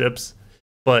dealerships.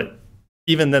 But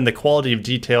even then, the quality of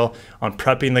detail on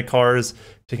prepping the cars,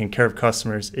 taking care of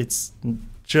customers, it's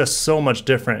just so much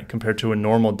different compared to a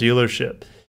normal dealership.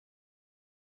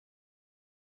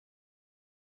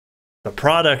 The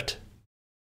product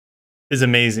is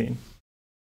amazing.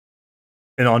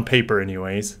 And on paper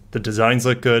anyways. The designs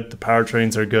look good, the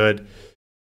powertrains are good.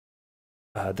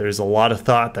 There's a lot of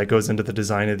thought that goes into the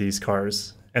design of these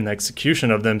cars, and the execution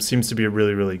of them seems to be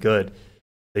really, really good.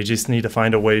 They just need to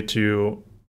find a way to,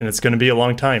 and it's going to be a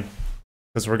long time,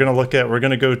 because we're going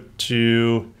to go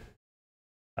to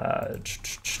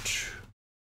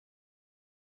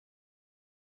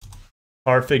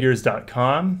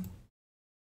carfigures.com.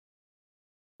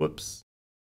 Whoops.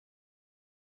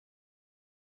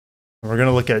 We're going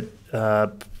to look at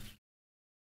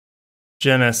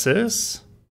Genesis.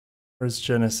 Where's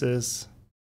Genesis?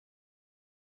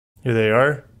 Here they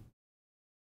are.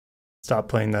 Stop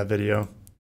playing that video.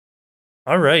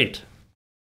 All right.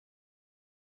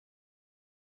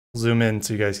 Zoom in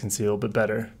so you guys can see a little bit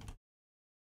better.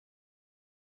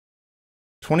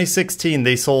 2016,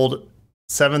 they sold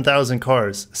 7,000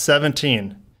 cars.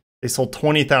 17, they sold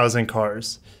 20,000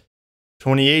 cars.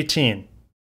 2018,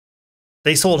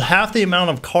 they sold half the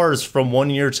amount of cars from one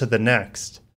year to the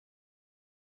next,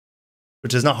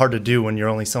 which is not hard to do when you're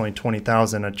only selling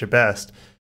 20,000 at your best.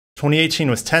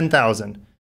 2018 was 10,000.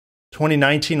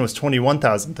 2019 was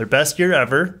 21,000. Their best year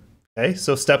ever. Okay,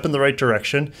 so step in the right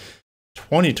direction.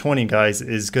 2020, guys,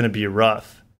 is going to be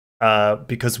rough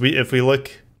because if we look,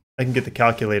 I can get the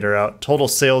calculator out. Total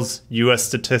sales U.S.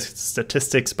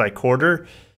 statistics by quarter.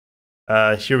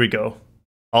 Here we go.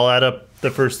 I'll add up the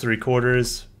first 3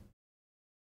 quarters.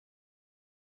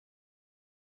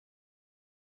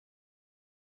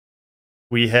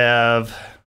 We have,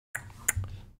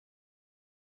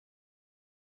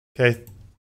 okay,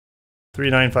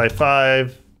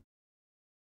 3955,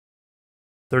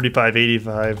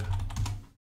 3585,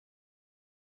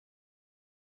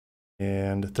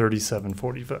 and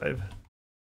 3745.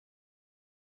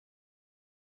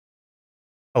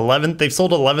 They've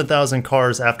sold 11,000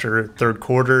 cars after third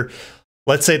quarter.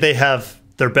 Let's say they have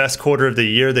their best quarter of the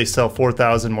year. They sell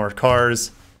 4,000 more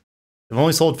cars. They've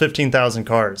only sold 15,000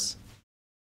 cars.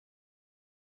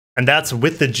 And that's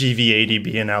with the GV80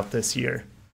 being out this year.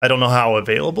 I don't know how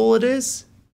available it is.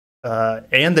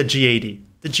 And the G80.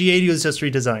 The G80 was just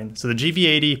redesigned. So the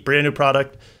GV80, brand new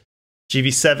product.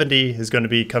 GV70 is going to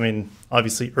be coming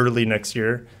obviously early next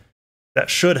year. That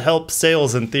should help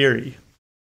sales in theory.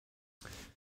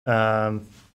 Are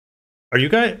you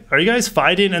guys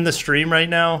fighting in the stream right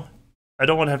now? I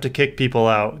don't want to have to kick people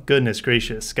out. Goodness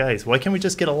gracious, guys, why can't we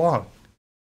just get along?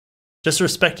 Just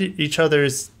respect each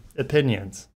other's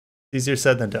opinions. Easier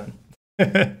said than done.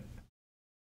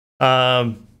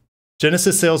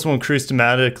 Genesis sales will increase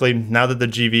dramatically now that the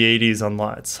GV80 is on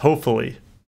lots. Hopefully.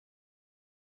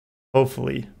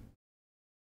 Hopefully.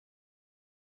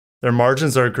 Their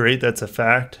margins are great, that's a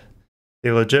fact.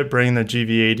 They legit bring the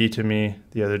GV80 to me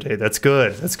the other day. That's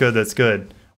good. That's good. That's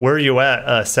good. Where are you at,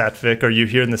 Satvik? Are you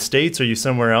here in the States? Are you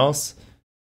somewhere else?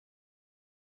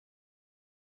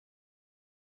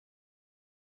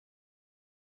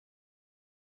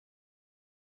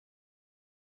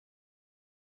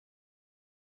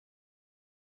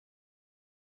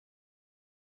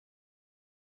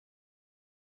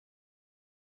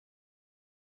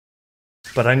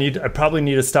 But I probably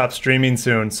need to stop streaming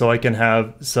soon so I can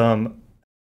have some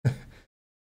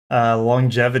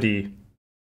longevity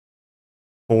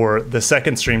for the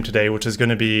second stream today, which is going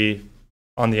to be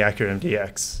on the Acura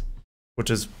MDX, which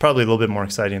is probably a little bit more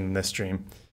exciting than this stream.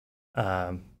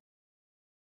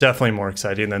 Definitely more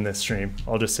exciting than this stream.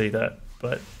 I'll just say that,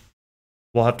 but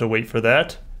we'll have to wait for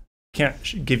that.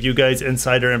 Can't give you guys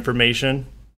insider information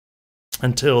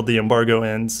until the embargo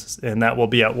ends, and that will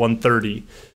be at 1:30.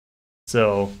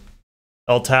 So,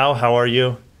 El Tao, how are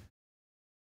you?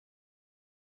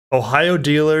 Ohio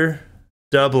dealer,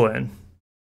 Dublin.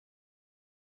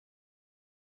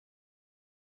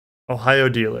 Ohio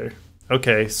dealer.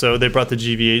 Okay, so they brought the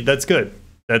GV8. That's good.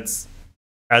 That's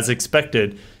as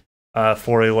expected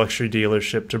for a luxury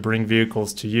dealership to bring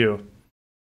vehicles to you.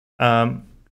 I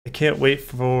can't wait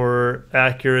for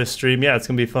Acura stream. Yeah, it's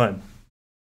going to be fun.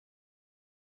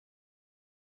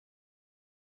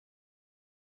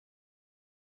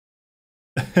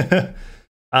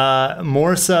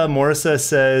 Morsa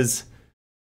says,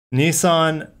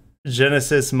 Nissan,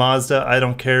 Genesis, Mazda, I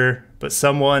don't care, but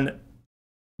someone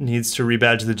needs to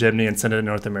rebadge the Jimny and send it to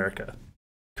North America.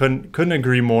 Couldn't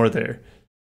agree more there.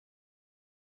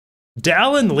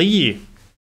 Dallin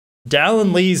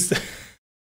Lee's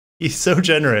he's so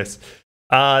generous.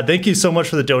 Thank you so much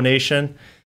for the donation,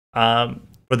 for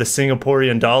the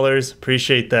Singaporean dollars.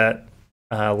 Appreciate that.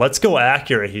 Let's go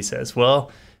Acura, he says.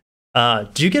 Well,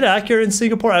 do you get Acura in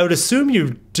Singapore? I would assume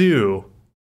you do.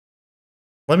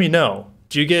 Let me know.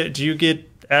 Do you get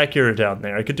Acura down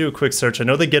there? I could do a quick search. I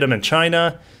know they get them in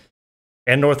China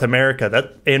and North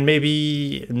America. And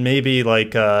maybe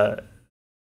like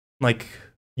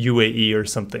UAE or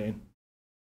something.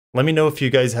 Let me know if you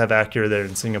guys have Acura there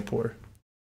in Singapore.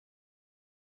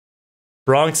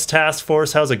 Bronx Task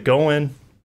Force, how's it going?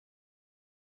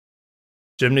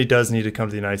 Jimny does need to come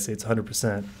to the United States,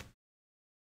 100%.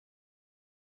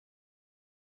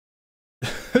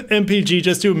 MPG,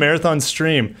 just do a marathon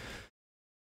stream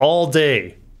all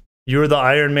day. You're the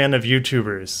Iron Man of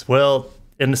YouTubers. Well,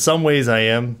 in some ways I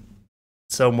am. In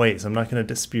some ways, I'm not going to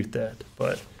dispute that.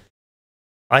 But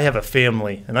I have a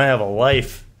family and I have a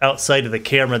life outside of the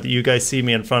camera that you guys see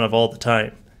me in front of all the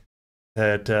time.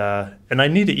 And I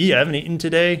need to eat. I haven't eaten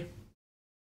today. I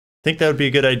think that would be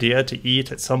a good idea to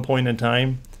eat at some point in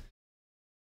time.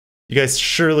 You guys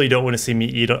surely don't want to see me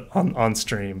eat on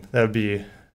stream. That would be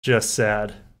just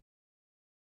sad.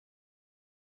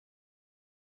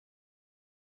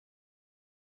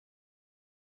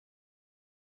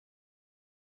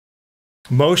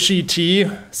 Moshi T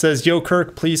says, Yo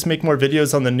Kirk, please make more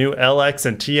videos on the new LX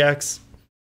and TX.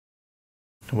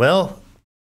 Well,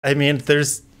 I mean,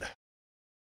 if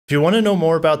you want to know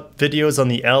more about videos on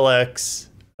the LX,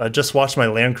 just watch my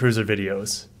Land Cruiser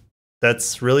videos.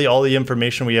 That's really all the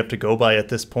information we have to go by at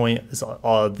this point, is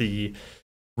the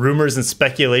rumors and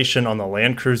speculation on the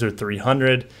Land Cruiser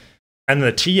 300. And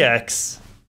the TX,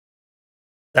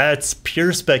 that's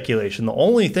pure speculation. The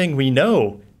only thing we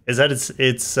know is that it's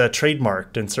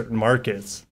trademarked in certain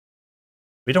markets.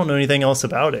 We don't know anything else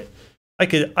about it. I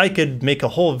could make a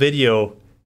whole video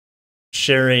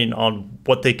sharing on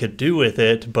what they could do with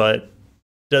it, but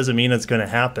doesn't mean it's going to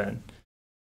happen.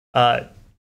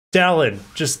 Dallin,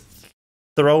 just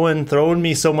throwing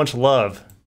me so much love,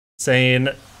 saying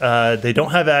they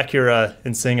don't have Acura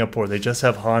in Singapore, they just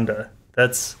have Honda.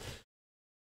 That's,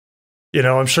 you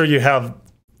know, I'm sure you have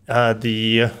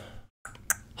the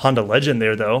Honda Legend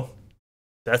there, though.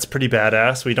 That's pretty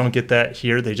badass. We don't get that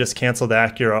here. They just canceled the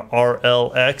Acura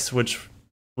RLX, which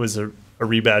was a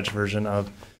rebadge version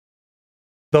of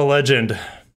the Legend.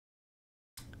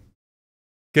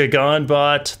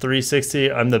 Gagonbot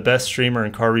 360. I'm the best streamer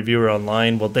and car reviewer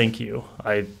online. Well, thank you.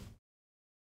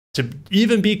 To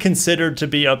even be considered to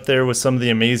be up there with some of the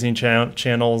amazing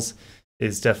channels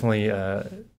is definitely, I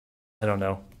don't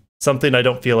know, something I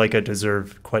don't feel like I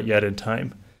deserve quite yet in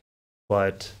time.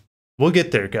 But we'll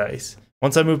get there, guys.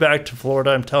 Once I move back to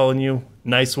Florida, I'm telling you,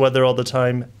 nice weather all the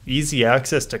time, easy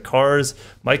access to cars.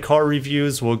 My car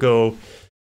reviews will go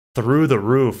through the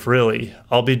roof, really.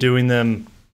 I'll be doing them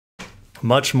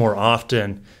much more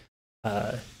often.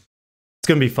 It's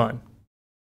going to be fun.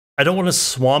 I don't want to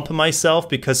swamp myself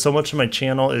because so much of my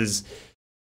channel is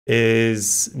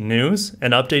news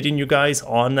and updating you guys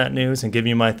on that news and giving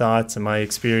you my thoughts and my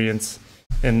experience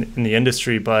in the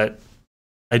industry, but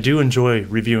I do enjoy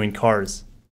reviewing cars,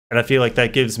 and I feel like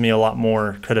that gives me a lot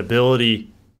more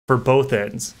credibility for both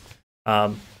ends.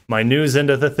 My news end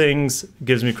of the things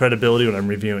gives me credibility when I'm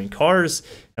reviewing cars,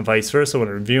 and vice versa when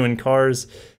I'm reviewing cars.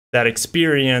 That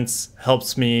experience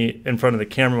helps me in front of the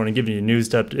camera when I'm giving you news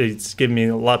updates, giving me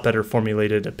a lot better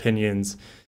formulated opinions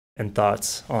and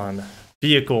thoughts on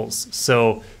vehicles.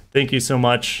 So thank you so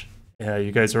much.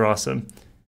 You guys are awesome.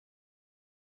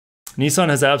 Nissan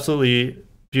has absolutely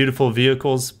beautiful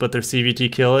vehicles, but their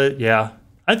CVT kill it. Yeah,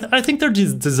 I think their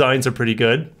designs are pretty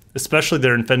good, especially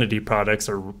their Infiniti products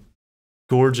are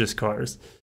gorgeous cars.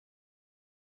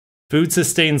 Food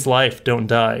sustains life, don't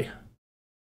die.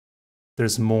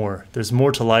 There's more. There's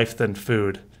more to life than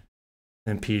food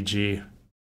and PG.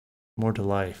 More to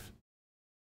life.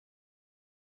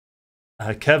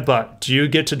 Kevbot, do you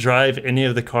get to drive any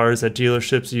of the cars at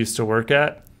dealerships you used to work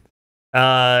at?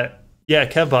 Yeah,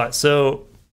 Kevbot. So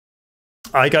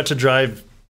I got to drive,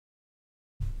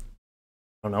 I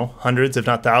don't know, hundreds, if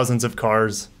not thousands of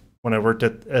cars when I worked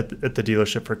at the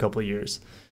dealership for a couple of years.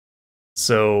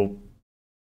 So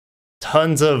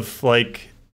tons of, like,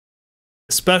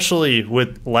 especially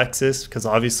with Lexus, because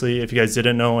obviously, if you guys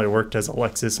didn't know, I worked as a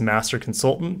Lexus master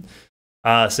consultant,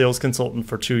 sales consultant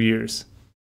for 2 years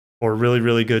for a really,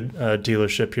 really good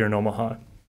dealership here in Omaha.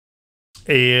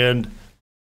 And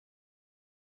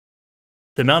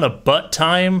the amount of butt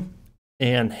time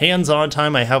and hands-on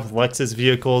time I have with Lexus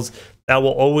vehicles, that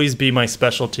will always be my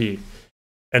specialty.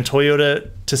 And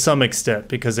Toyota to some extent,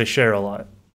 because they share a lot.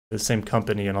 The same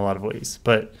company in a lot of ways.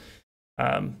 But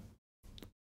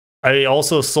I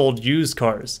also sold used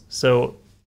cars. So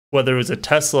whether it was a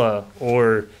Tesla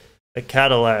or a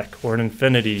Cadillac or an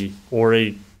Infiniti or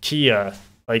a Kia,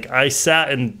 like I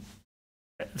sat in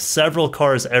several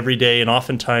cars every day, and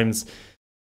oftentimes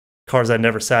cars I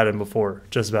never sat in before,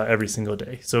 just about every single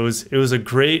day. So it was a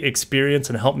great experience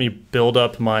and helped me build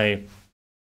up my,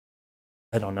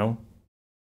 I don't know,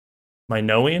 my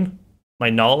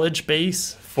knowledge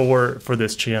base for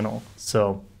this channel.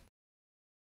 So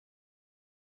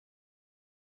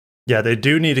yeah, they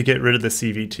do need to get rid of the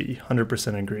CVT.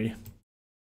 100% agree.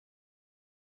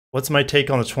 What's my take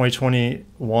on the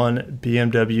 2021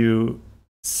 BMW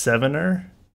 7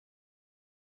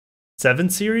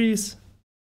 Series?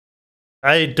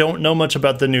 I don't know much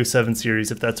about the new 7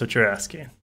 Series, if that's what you're asking.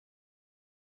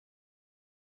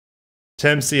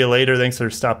 Tim, see you later. Thanks for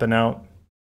stopping out.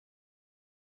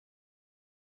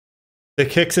 The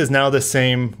Kicks is now the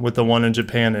same with the one in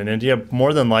Japan and India,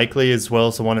 more than likely, as well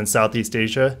as the one in Southeast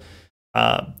Asia.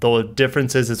 The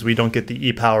difference is we don't get the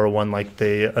e-Power one like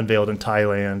they unveiled in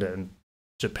Thailand and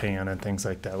Japan and things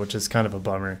like that, which is kind of a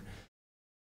bummer.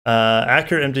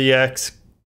 Acura MDX,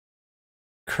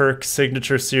 Kirk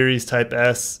Signature Series Type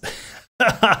S.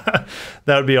 That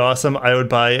would be awesome. I would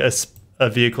buy a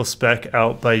vehicle spec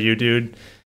out by you, dude.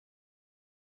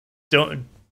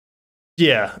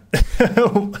 Yeah.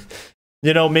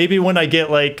 You know, maybe when I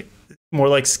get like more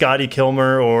like Scotty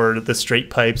Kilmer or the Straight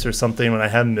Pipes or something, when I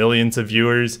have millions of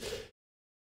viewers,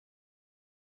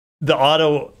 the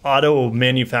auto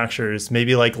manufacturers,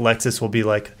 maybe like Lexus will be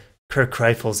like Kirk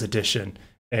Rifles edition,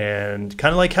 and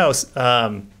kind of like how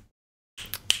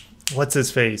what's his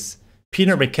face,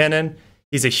 Peter McKinnon.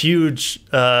 He's a huge,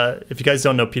 if you guys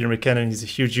don't know Peter McKinnon, he's a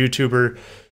huge YouTuber,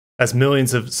 has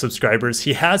millions of subscribers.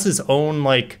 He has his own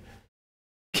like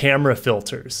camera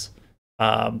filters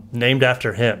named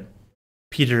after him,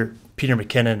 Peter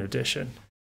McKinnon edition.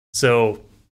 So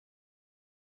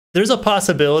there's a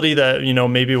possibility that, you know,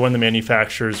 maybe one of the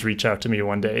manufacturers reach out to me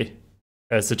one day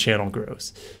as the channel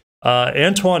grows.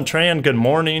 Antoine Tran, good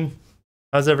morning.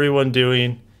 How's everyone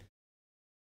doing?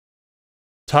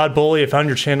 Todd Bully, I found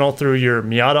your channel through your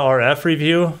Miata RF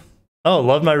review. Oh,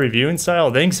 love my reviewing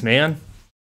style. Thanks, man.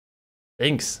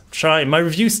 Thanks. Trying. My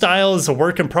review style is a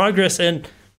work in progress, and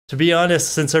to be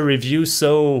honest, since I review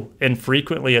so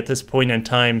infrequently at this point in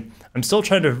time, I'm still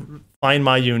trying to find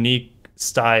my unique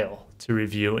style to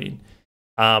reviewing.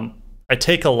 I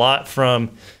take a lot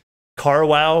from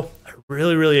CarWow. I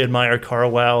really admire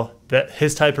CarWow. That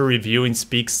his type of reviewing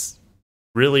speaks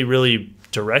really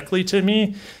directly to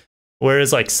me.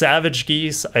 Whereas like Savage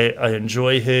Geese, I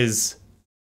enjoy his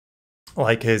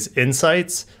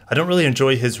insights. I don't really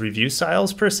enjoy his review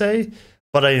styles per se,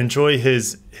 but I enjoy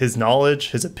his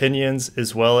knowledge, his opinions,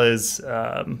 as well as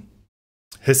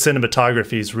his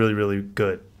cinematography is really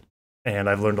good. And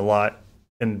I've learned a lot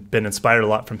and been inspired a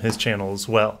lot from his channel as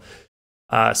well.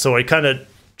 So I kind of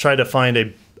try to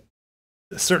find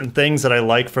certain things that I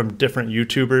like from different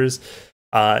YouTubers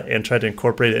and try to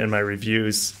incorporate it in my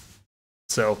reviews.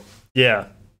 So yeah.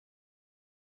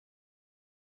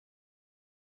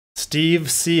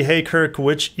 Steve C. Hey Kirk,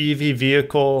 which EV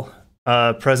vehicle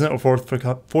present or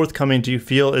forthcoming do you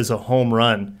feel is a home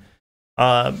run?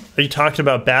 Are you talking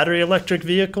about battery electric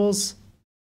vehicles?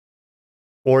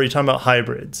 Or are you talking about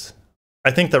hybrids?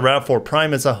 I think the RAV4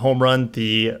 Prime is a home run.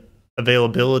 The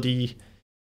availability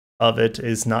of it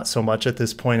is not so much at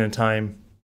this point in time.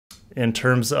 In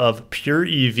terms of pure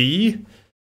EV,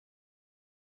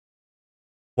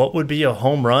 what would be a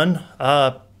home run?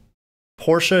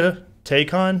 Porsche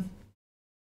Taycan,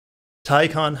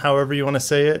 however you want to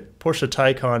say it. Porsche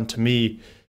Taycan to me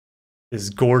is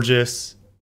gorgeous.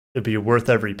 It'd be worth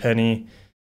every penny.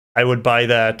 I would buy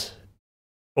that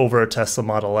over a Tesla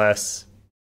Model S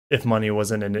if money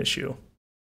wasn't an issue.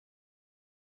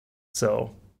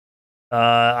 So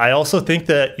I also think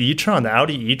that the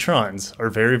Audi e-trons are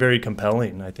very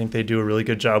compelling. I think they do a really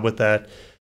good job with that.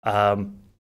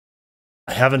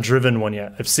 I haven't driven one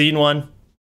yet. I've seen one,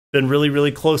 been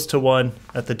really close to one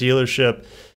at the dealership,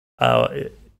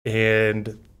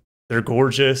 and they're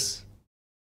gorgeous,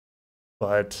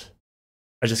 but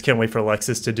I just can't wait for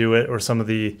Lexus to do it, or some of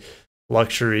the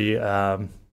luxury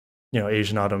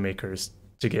Asian automakers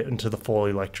to get into the full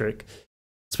electric,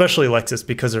 especially Lexus,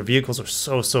 because their vehicles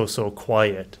are so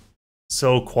quiet.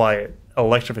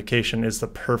 Electrification is the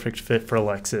perfect fit for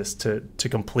Lexus to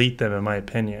complete them, in my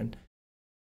opinion.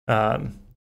 It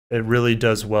really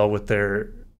does well with their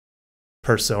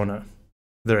persona,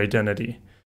 their identity.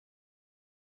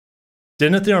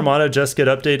 Didn't the Armada just get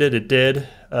updated? It did.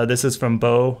 This is from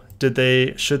Bo. Should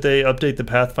they update the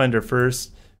Pathfinder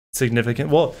first? Significant.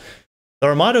 Well, the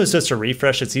Armada is just a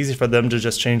refresh. It's easy for them to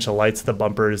just change the lights, the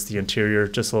bumpers, the interior,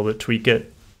 just a little bit, tweak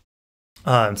it.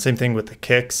 Same thing with the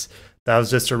kicks. That was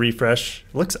just a refresh.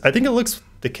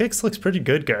 The kicks looks pretty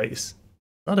good, guys.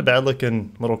 Not a bad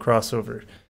looking little crossover.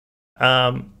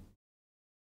 But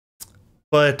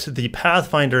the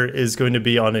Pathfinder is going to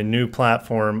be on a new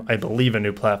platform, I believe a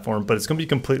new platform, but it's going to be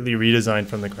completely redesigned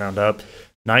from the ground up.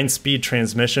 9-speed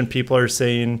transmission, people are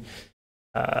saying.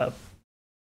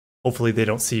 Hopefully they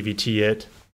don't CVT it,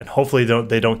 and hopefully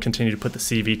they don't continue to put the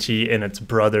CVT in its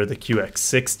brother, the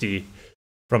QX60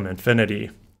 from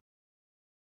Infinity.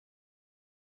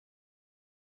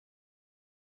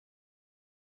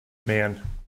 Man,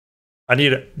 I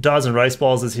need Dawes and Rice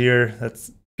Balls is here.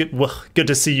 That's good. Well, good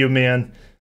to see you, man.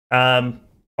 I'll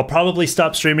probably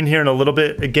stop streaming here in a little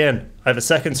bit. Again, I have a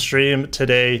second stream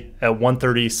today at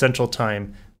 1:30 Central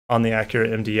Time on the Acura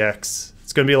MDX.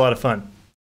 It's going to be a lot of fun.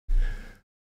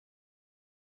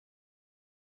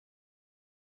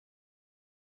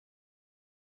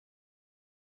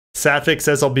 Satvik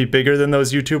says I'll be bigger than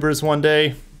those YouTubers one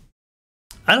day.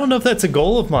 I don't know if that's a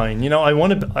goal of mine. You know, I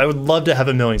would love to have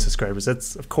 1 million subscribers.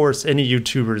 That's, of course, any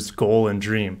YouTuber's goal and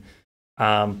dream.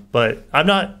 But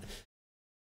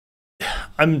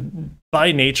I'm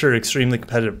by nature extremely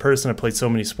competitive person. I played so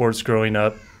many sports growing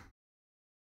up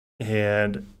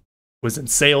and was in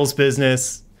sales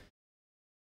business.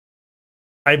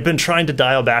 I've been trying to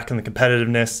dial back on the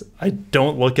competitiveness. I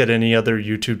don't look at any other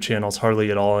YouTube channels hardly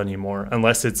at all anymore,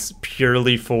 unless it's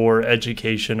purely for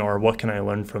education or what can I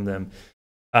learn from them.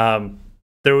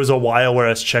 There was a while where I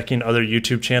was checking other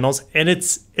YouTube channels, and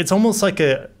it's almost like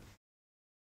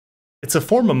it's a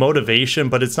form of motivation,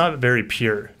 but it's not very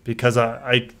pure, because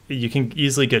you can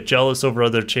easily get jealous over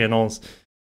other channels,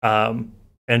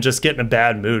 and just get in a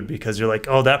bad mood because you're like,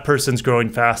 oh, that person's growing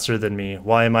faster than me.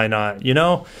 Why am I not? You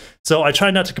know? So I try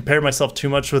not to compare myself too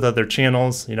much with other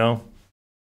channels, you know?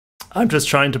 I'm just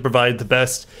trying to provide the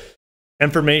best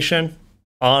information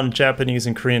on Japanese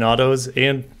and Korean autos.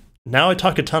 And now I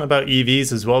talk a ton about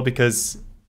EVs as well, because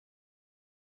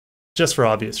just for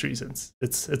obvious reasons.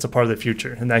 It's a part of the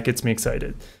future, and that gets me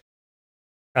excited.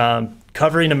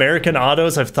 Covering American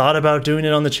autos, I've thought about doing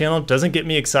it on the channel. It doesn't get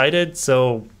me excited,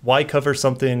 so why cover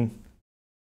something?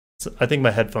 I think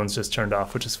my headphones just turned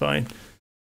off, which is fine.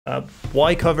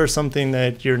 Why cover something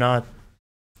that you're not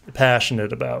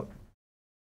passionate about?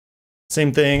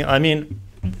 Same thing. I mean,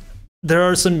 there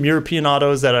are some European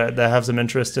autos that have some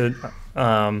interest in.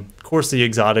 Of course, the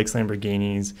exotics,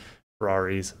 Lamborghinis,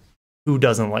 Ferraris. Who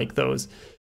doesn't like those?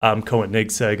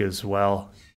 Koenigsegg as well.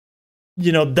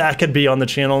 You know, that could be on the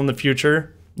channel in the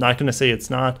future. Not going to say it's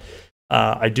not.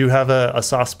 I do have a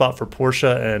soft spot for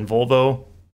Porsche and Volvo.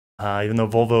 Even though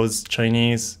Volvo is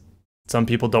Chinese, some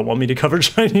people don't want me to cover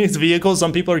Chinese vehicles.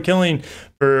 Some people are killing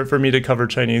for me to cover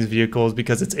Chinese vehicles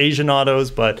because it's Asian autos,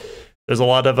 but there's a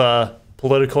lot of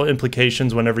political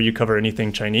implications whenever you cover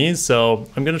anything Chinese. So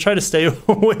I'm going to try to stay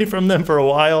away from them for a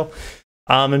while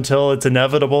until it's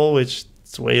inevitable, which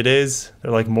is the way it is.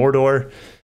 They're like Mordor.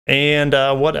 And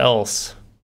what else?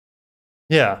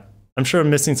 Yeah, I'm sure I'm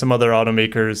missing some other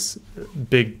automakers,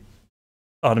 big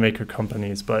automaker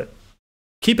companies, but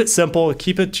keep it simple.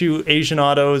 Keep it to Asian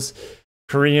autos,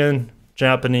 Korean,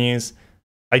 Japanese.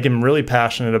 I get really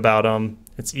passionate about them.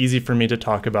 It's easy for me to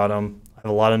talk about them. I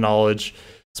have a lot of knowledge,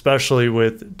 especially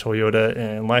with Toyota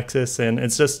and Lexus, and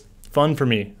it's just fun for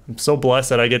me. I'm so blessed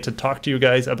that I get to talk to you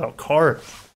guys about cars.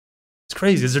 It's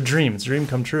crazy. It's a dream. It's a dream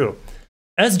come true.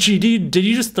 SGD, did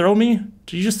you just throw me?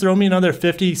 Did you just throw me another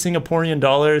 50 Singaporean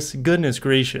dollars? Goodness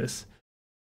gracious.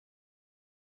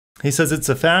 He says it's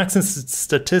the facts and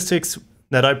statistics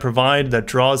that I provide that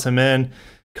draws him in.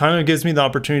 Kind of gives me the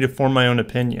opportunity to form my own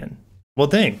opinion. Well,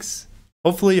 thanks.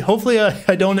 Hopefully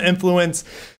I don't influence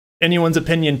anyone's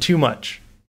opinion too much.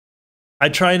 I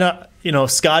try not, you know,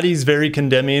 Scotty's very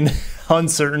condemning on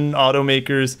certain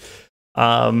automakers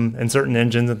and certain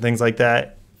engines and things like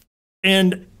that.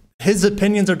 And his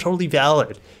opinions are totally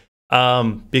valid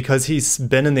because he's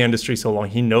been in the industry so long.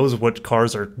 He knows what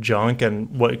cars are junk and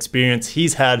what experience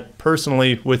he's had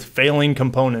personally with failing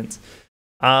components.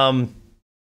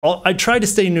 I try to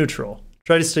stay neutral.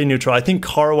 I think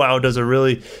CarWow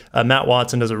does Matt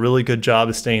Watson does a really good job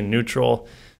of staying neutral,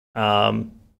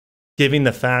 giving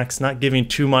the facts, not giving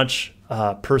too much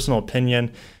personal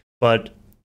opinion, but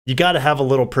you got to have a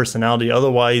little personality.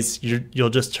 Otherwise, you'll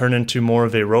just turn into more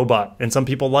of a robot. And some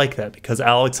people like that because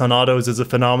Alex on Autos is a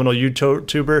phenomenal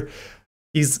YouTuber.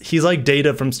 He's like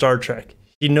Data from Star Trek.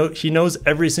 He knows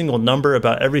every single number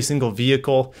about every single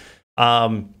vehicle.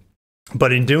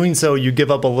 But in doing so, you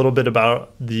give up a little bit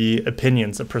about the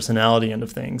opinions, the personality end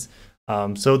of things.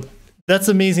 So that's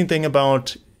the amazing thing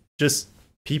about just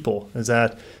people, is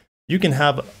that you can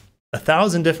have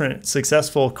 1,000 different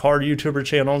successful car YouTuber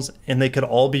channels, and they could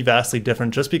all be vastly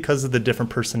different just because of the different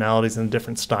personalities and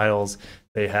different styles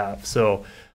they have. So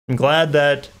I'm glad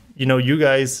that, you know, you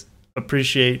guys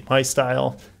appreciate my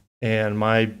style and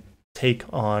my take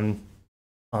on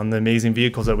the amazing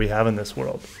vehicles that we have in this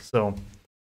world. So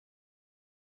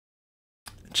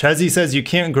Chezzy says, you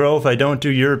can't grow if I don't do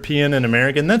European and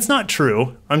American. That's not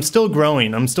true. I'm still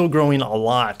growing. I'm still growing a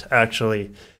lot,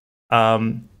 actually.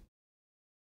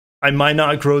 I might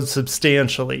not grow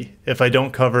substantially if I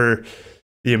don't cover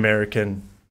the American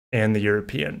and the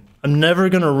European. I'm never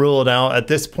going to rule it out. At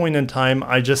this point in time,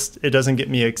 it doesn't get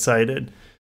me excited.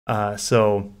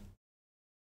 So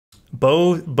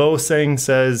Bo Singh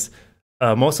says,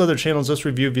 most other channels just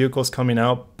review vehicles coming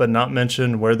out, but not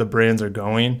mention where the brands are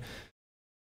going.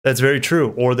 That's very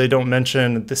true. Or they don't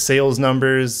mention the sales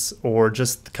numbers or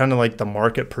just kind of like the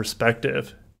market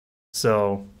perspective.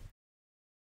 So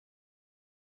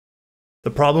the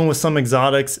problem with some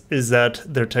exotics is that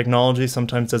their technology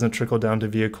sometimes doesn't trickle down to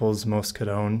vehicles most could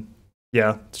own.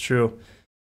 Yeah, it's true.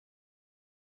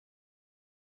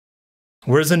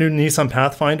 Where's the new Nissan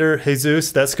Pathfinder,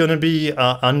 Jesus? That's going to be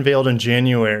unveiled in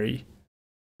January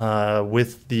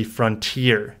with the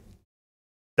Frontier.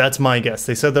 That's my guess.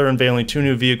 They said they're unveiling 2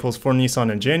 new vehicles for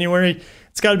Nissan in January.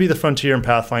 It's got to be the Frontier and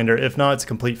Pathfinder. If not, it's a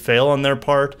complete fail on their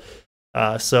part.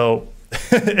 So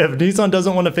if Nissan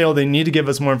doesn't want to fail, they need to give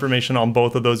us more information on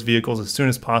both of those vehicles as soon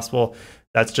as possible.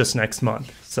 That's just next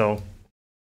month. So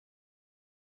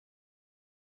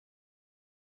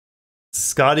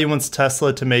Scotty wants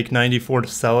Tesla to make 94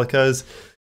 Celicas.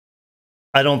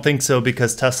 I don't think so,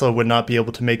 because Tesla would not be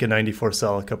able to make a 94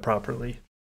 Celica properly.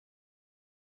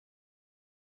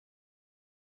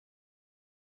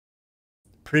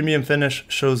 Premium finish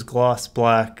shows gloss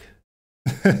black.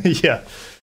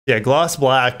 Yeah, gloss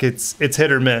black, it's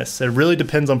hit or miss. It really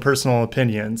depends on personal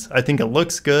opinions. I think it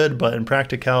looks good, but in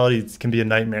practicality, it can be a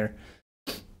nightmare.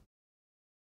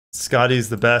 Scotty's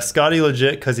the best. Scotty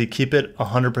legit, because he keep it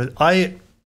 100%.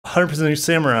 100%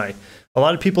 samurai. A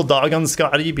lot of people dog on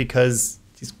Scotty because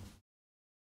he's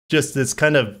just this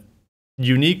kind of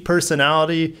unique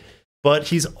personality, but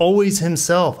he's always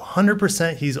himself.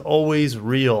 100%, he's always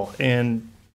real, and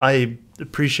I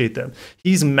appreciate them.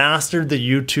 He's mastered the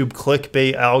YouTube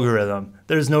clickbait algorithm.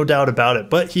 There's no doubt about it,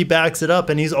 but he backs it up,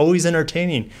 and he's always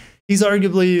entertaining. He's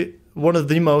arguably one of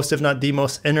the most, if not the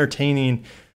most entertaining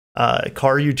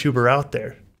car YouTuber out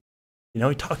there. You know,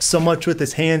 he talks so much with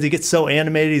his hands. He gets so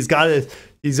animated.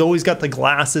 He's always got the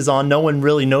glasses on. No one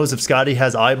really knows if Scotty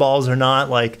has eyeballs or not.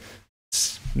 Like,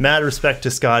 mad respect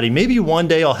to Scotty. Maybe one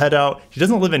day I'll head out. He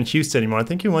doesn't live in Houston anymore. I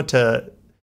think he went to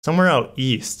somewhere out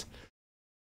east.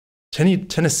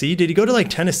 Tennessee? Did he go to like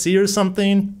Tennessee or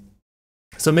something?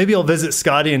 So maybe I'll visit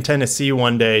Scotty in Tennessee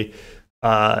one day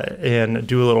and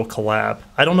do a little collab.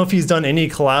 I don't know if he's done any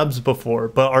collabs before,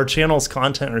 but our channel's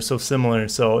content are so similar,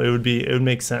 so it would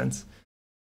make sense.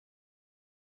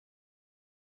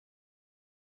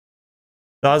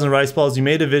 1,000 rice balls. You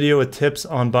made a video with tips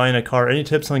on buying a car. Any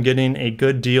tips on getting a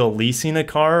good deal leasing a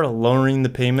car, lowering the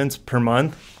payments per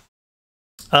month?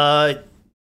 Yeah,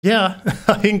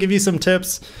 I can give you some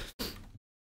tips.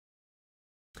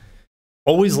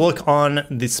 Always look on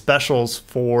the specials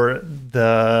for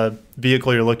the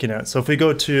vehicle you're looking at. So if we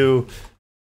go to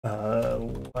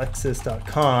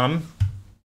Lexus.com,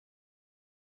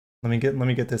 let me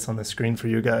get this on the screen for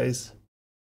you guys.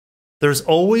 There's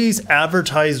always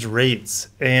advertised rates,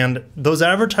 and those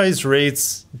advertised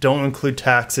rates don't include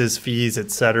taxes, fees,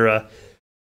 etc.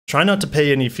 Try not to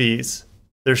pay any fees.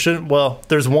 There shouldn't. Well,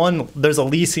 there's a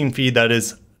leasing fee that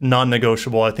is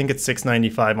non-negotiable. I think it's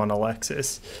 $695 on a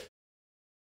Lexus.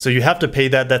 So you have to pay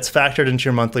that. That's factored into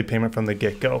your monthly payment from the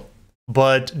get-go.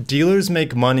 But dealers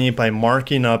make money by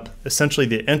marking up essentially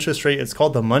the interest rate. It's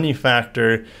called the money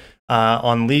factor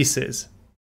on leases.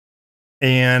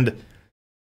 And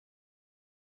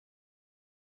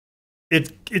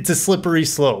it's a slippery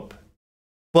slope.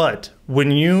 But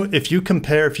if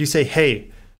you say,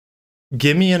 hey,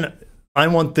 I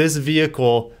want this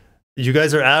vehicle, you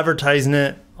guys are advertising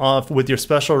it off with your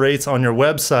special rates on your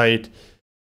website,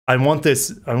 I want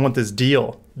this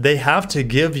deal. They have to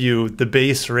give you the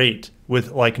base rate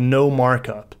with like no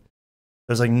markup.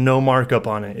 There's like no markup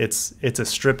on it. It's a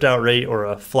stripped out rate, or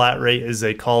a flat rate as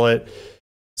they call it.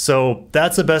 So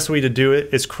that's the best way to do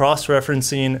it, is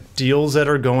cross-referencing deals that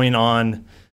are going on.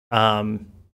 So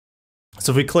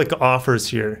if we click offers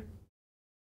here,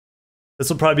 this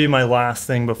will probably be my last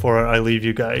thing before I leave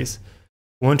you guys.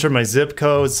 We'll enter my zip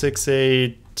code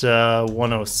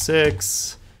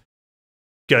 68106.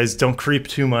 Guys, don't creep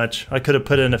too much. I could have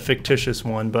put in a fictitious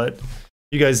one, but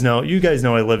you guys know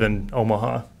I live in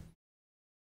Omaha.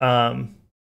 All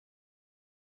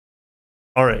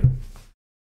right.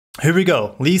 Here we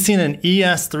go. Leasing an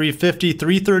ES 350,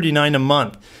 $339 a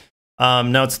month.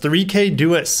 Now it's $3K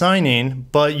due at signing,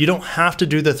 but you don't have to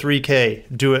do the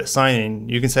 $3K due at signing.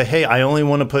 You can say, hey, I only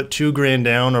want to put $2,000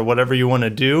 down, or whatever you want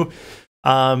to do.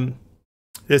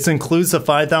 This includes the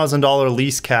 $5,000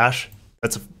 lease cash.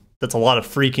 That's a lot of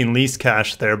freaking lease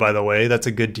cash there, by the way. That's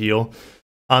a good deal.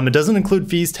 It doesn't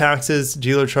include fees, taxes,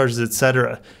 dealer charges,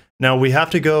 etc. Now we have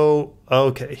to go,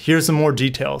 okay, here's some more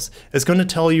details. It's going to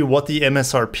tell you what the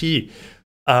MSRP.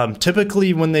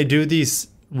 Typically when they do these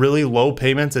really low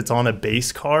payments, it's on a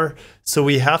base car. So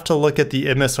we have to look at the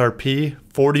MSRP,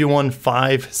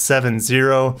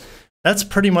 41,570. That's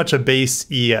pretty much a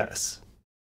base ES.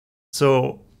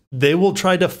 So they will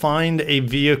try to find a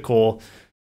vehicle.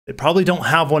 They probably don't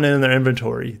have one in their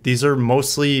inventory. These are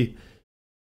mostly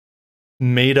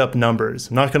made up numbers.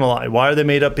 I'm not gonna lie. Why are they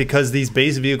made up? Because these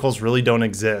base vehicles really don't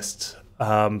exist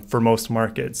for most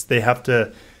markets. They have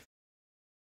to,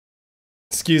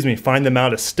 find them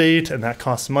out of state, and that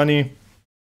costs money.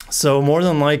 So more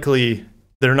than likely,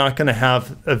 they're not gonna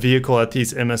have a vehicle at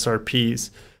these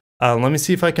MSRPs. Let me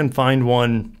see if I can find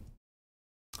one,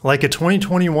 like a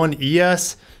 2021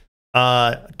 ES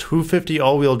 250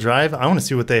 all-wheel drive. I wanna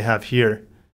see what they have here.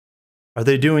 Are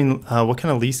they doing, what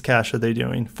kind of lease cash are they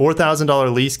doing?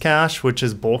 $4,000 lease cash, which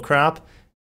is bullcrap.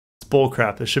 It's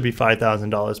bullcrap. It should be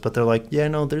 $5,000, but they're like, yeah,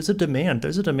 no, there's a demand.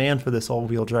 There's a demand for this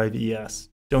all-wheel drive ES.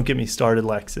 Don't get me started,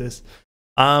 Lexus.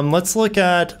 Let's look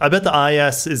at, I bet the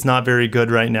IS is not very good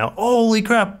right now. Holy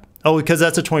crap. Oh, because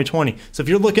that's a 2020. So if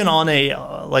you're looking on a,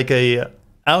 like a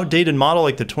outdated model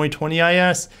like the 2020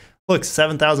 IS, look,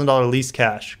 $7,000 lease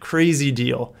cash. Crazy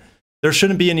deal. There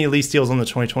shouldn't be any lease deals on the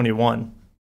 2021.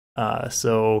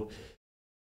 So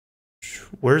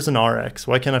where's an RX?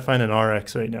 Why can't I find an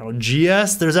RX right now?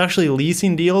 GS, there's actually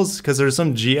leasing deals because there's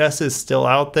some GSs still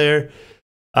out there.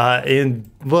 And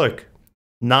look,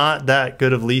 not that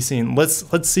good of leasing.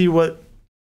 Let's see what,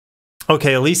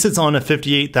 okay, at least it's on a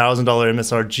 $58,000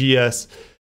 MSR GS,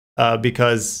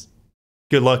 because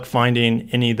good luck finding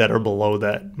any that are below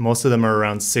that. Most of them are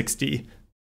around 60.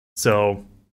 So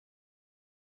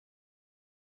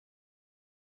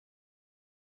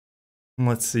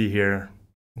let's see here.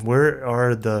 Where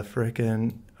are the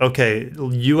frickin'... Okay,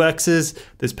 UXs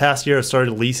this past year have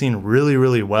started leasing really,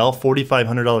 really well.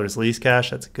 $4,500 lease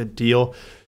cash. That's a good deal.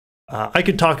 I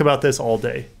could talk about this all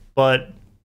day, but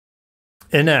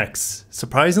NX,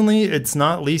 surprisingly, it's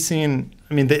not leasing.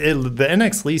 I mean, the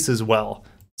NX leases well.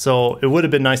 So it would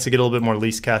have been nice to get a little bit more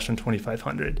lease cash than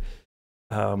 $2,500.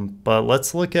 But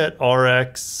let's look at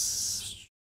RX.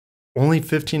 Only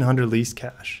 $1,500 lease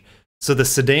cash. So the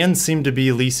sedans seem to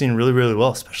be leasing really, really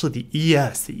well, especially the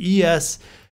ES. The ES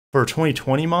for a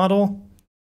 2020 model.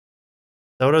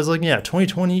 Is that what I was looking at?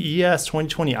 2020 ES,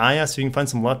 2020 IS. So you can find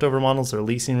some leftover models that are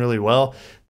leasing really well.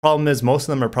 Problem is, most of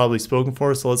them are probably spoken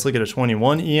for. So let's look at a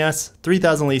 21 ES.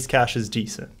 3,000 lease cash is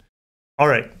decent. All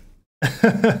right.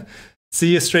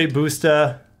 See you, straight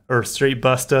Busta, or straight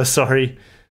Busta, sorry.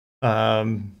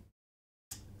 Have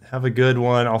a good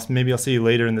one. Maybe I'll see you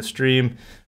later in the stream.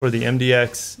 For the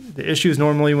MDX, the issue is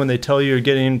normally when they tell you you're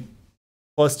getting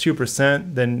plus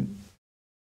 2% than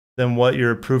what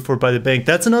you're approved for by the bank.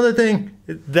 That's another thing.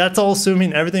 That's all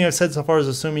assuming, everything I've said so far is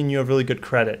assuming you have really good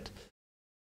credit.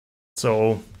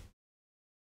 So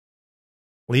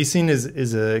leasing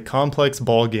is a complex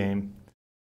ball game.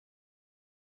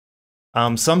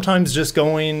 Sometimes just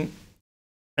going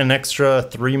an extra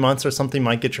 3 months or something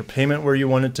might get your payment where you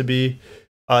want it to be.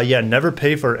 Yeah, never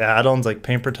pay for add-ons like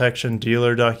paint protection,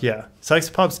 dealer doc. Yeah,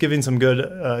 Sykes-Pop's giving some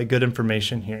good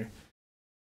information here.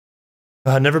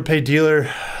 Never pay dealer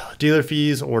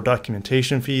fees or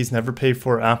documentation fees. Never pay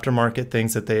for aftermarket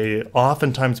things that they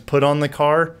oftentimes put on the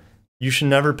car. You should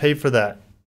never pay for that.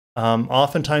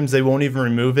 Oftentimes they won't even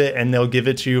remove it, and they'll give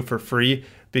it to you for free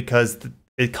because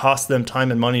it costs them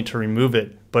time and money to remove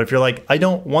it. But if you're like, I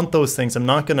don't want those things, I'm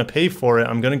not going to pay for it,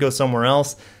 I'm going to go somewhere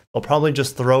else, they'll probably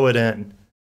just throw it in.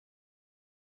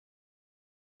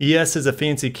 ES is a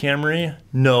fancy Camry.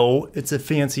 No, it's a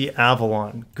fancy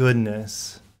Avalon.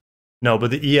 Goodness. No,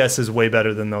 but the ES is way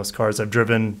better than those cars. I've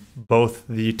driven both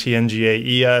the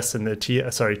TNGA ES and the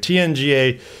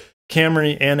TNGA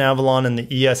Camry and Avalon, and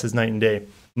the ES is night and day.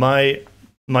 My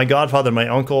godfather, my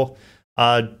uncle,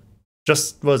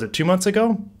 just, what was it, 2 months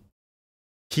ago?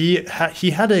 He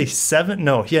had an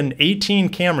 18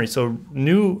 Camry, so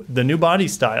the new body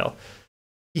style.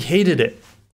 He hated it.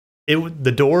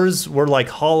 The doors were like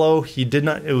hollow.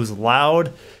 It was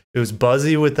loud. It was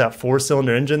buzzy with that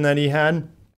 4-cylinder engine that he had.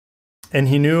 And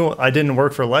he knew I didn't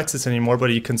work for Lexus anymore, but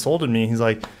he consulted me. He's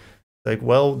like,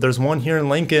 well, there's one here in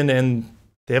Lincoln and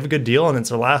they have a good deal and it's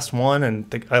their last one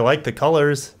and I like the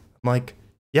colors. I'm like,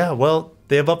 yeah, well,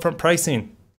 they have upfront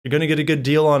pricing. You're going to get a good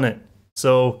deal on it.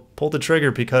 So pull the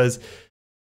trigger, because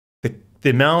the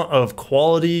amount of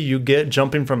quality you get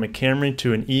jumping from a Camry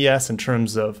to an ES in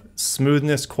terms of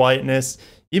smoothness, quietness,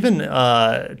 even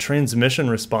transmission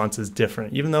response is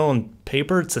different. Even though on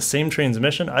paper it's the same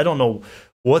transmission, I don't know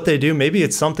what they do. Maybe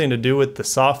it's something to do with the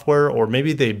software, or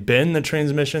maybe they bend the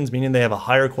transmissions, meaning they have a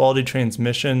higher quality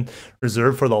transmission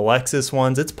reserved for the Lexus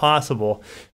ones. It's possible,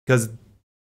 because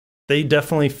they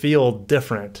definitely feel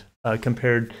different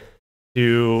compared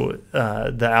to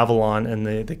the Avalon and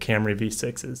the Camry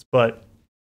V6s. But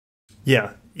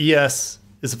yeah, ES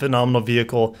is a phenomenal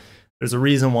vehicle. There's a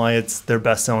reason why it's their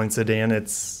best-selling sedan.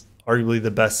 It's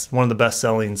arguably one of the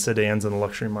best-selling sedans in the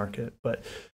luxury market. But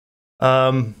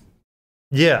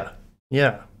yeah.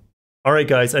 All right,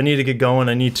 guys, I need to get going.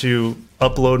 I need to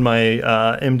upload my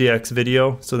MDX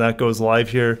video, so that goes live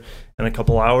here in a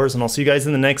couple hours, and I'll see you guys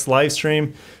in the next live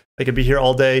stream. I could be here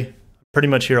all day, pretty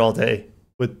much here all day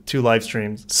with 2 live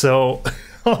streams. So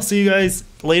I'll see you guys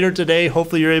later today.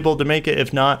 Hopefully you're able to make it.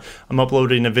 If not, I'm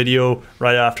uploading a video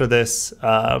right after this,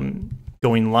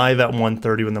 going live at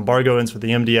 1:30 when the embargo ends for the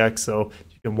MDX, so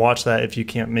you can watch that if you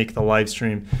can't make the live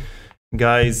stream.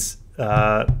 Guys,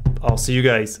 I'll see you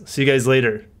guys. See you guys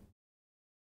later.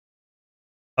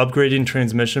 Upgrading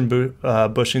transmission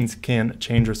bushings can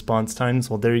change response times.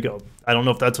 Well, there you go. I don't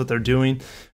know if that's what they're doing.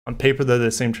 On paper, they're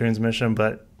the same transmission,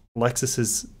 but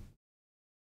Lexus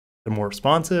they're more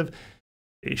responsive.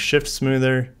 They shift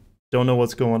smoother. Don't know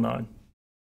what's going on.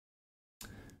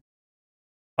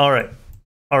 All right,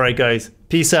 guys.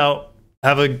 Peace out.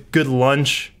 Have a good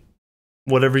lunch.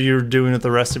 Whatever you're doing with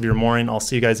the rest of your morning. I'll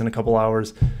see you guys in a couple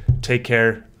hours. Take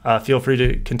care. Feel free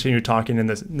to continue talking in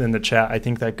the chat. I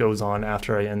think that goes on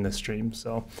after I end this stream.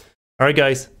 So, all right,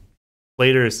 guys.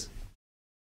 Laters.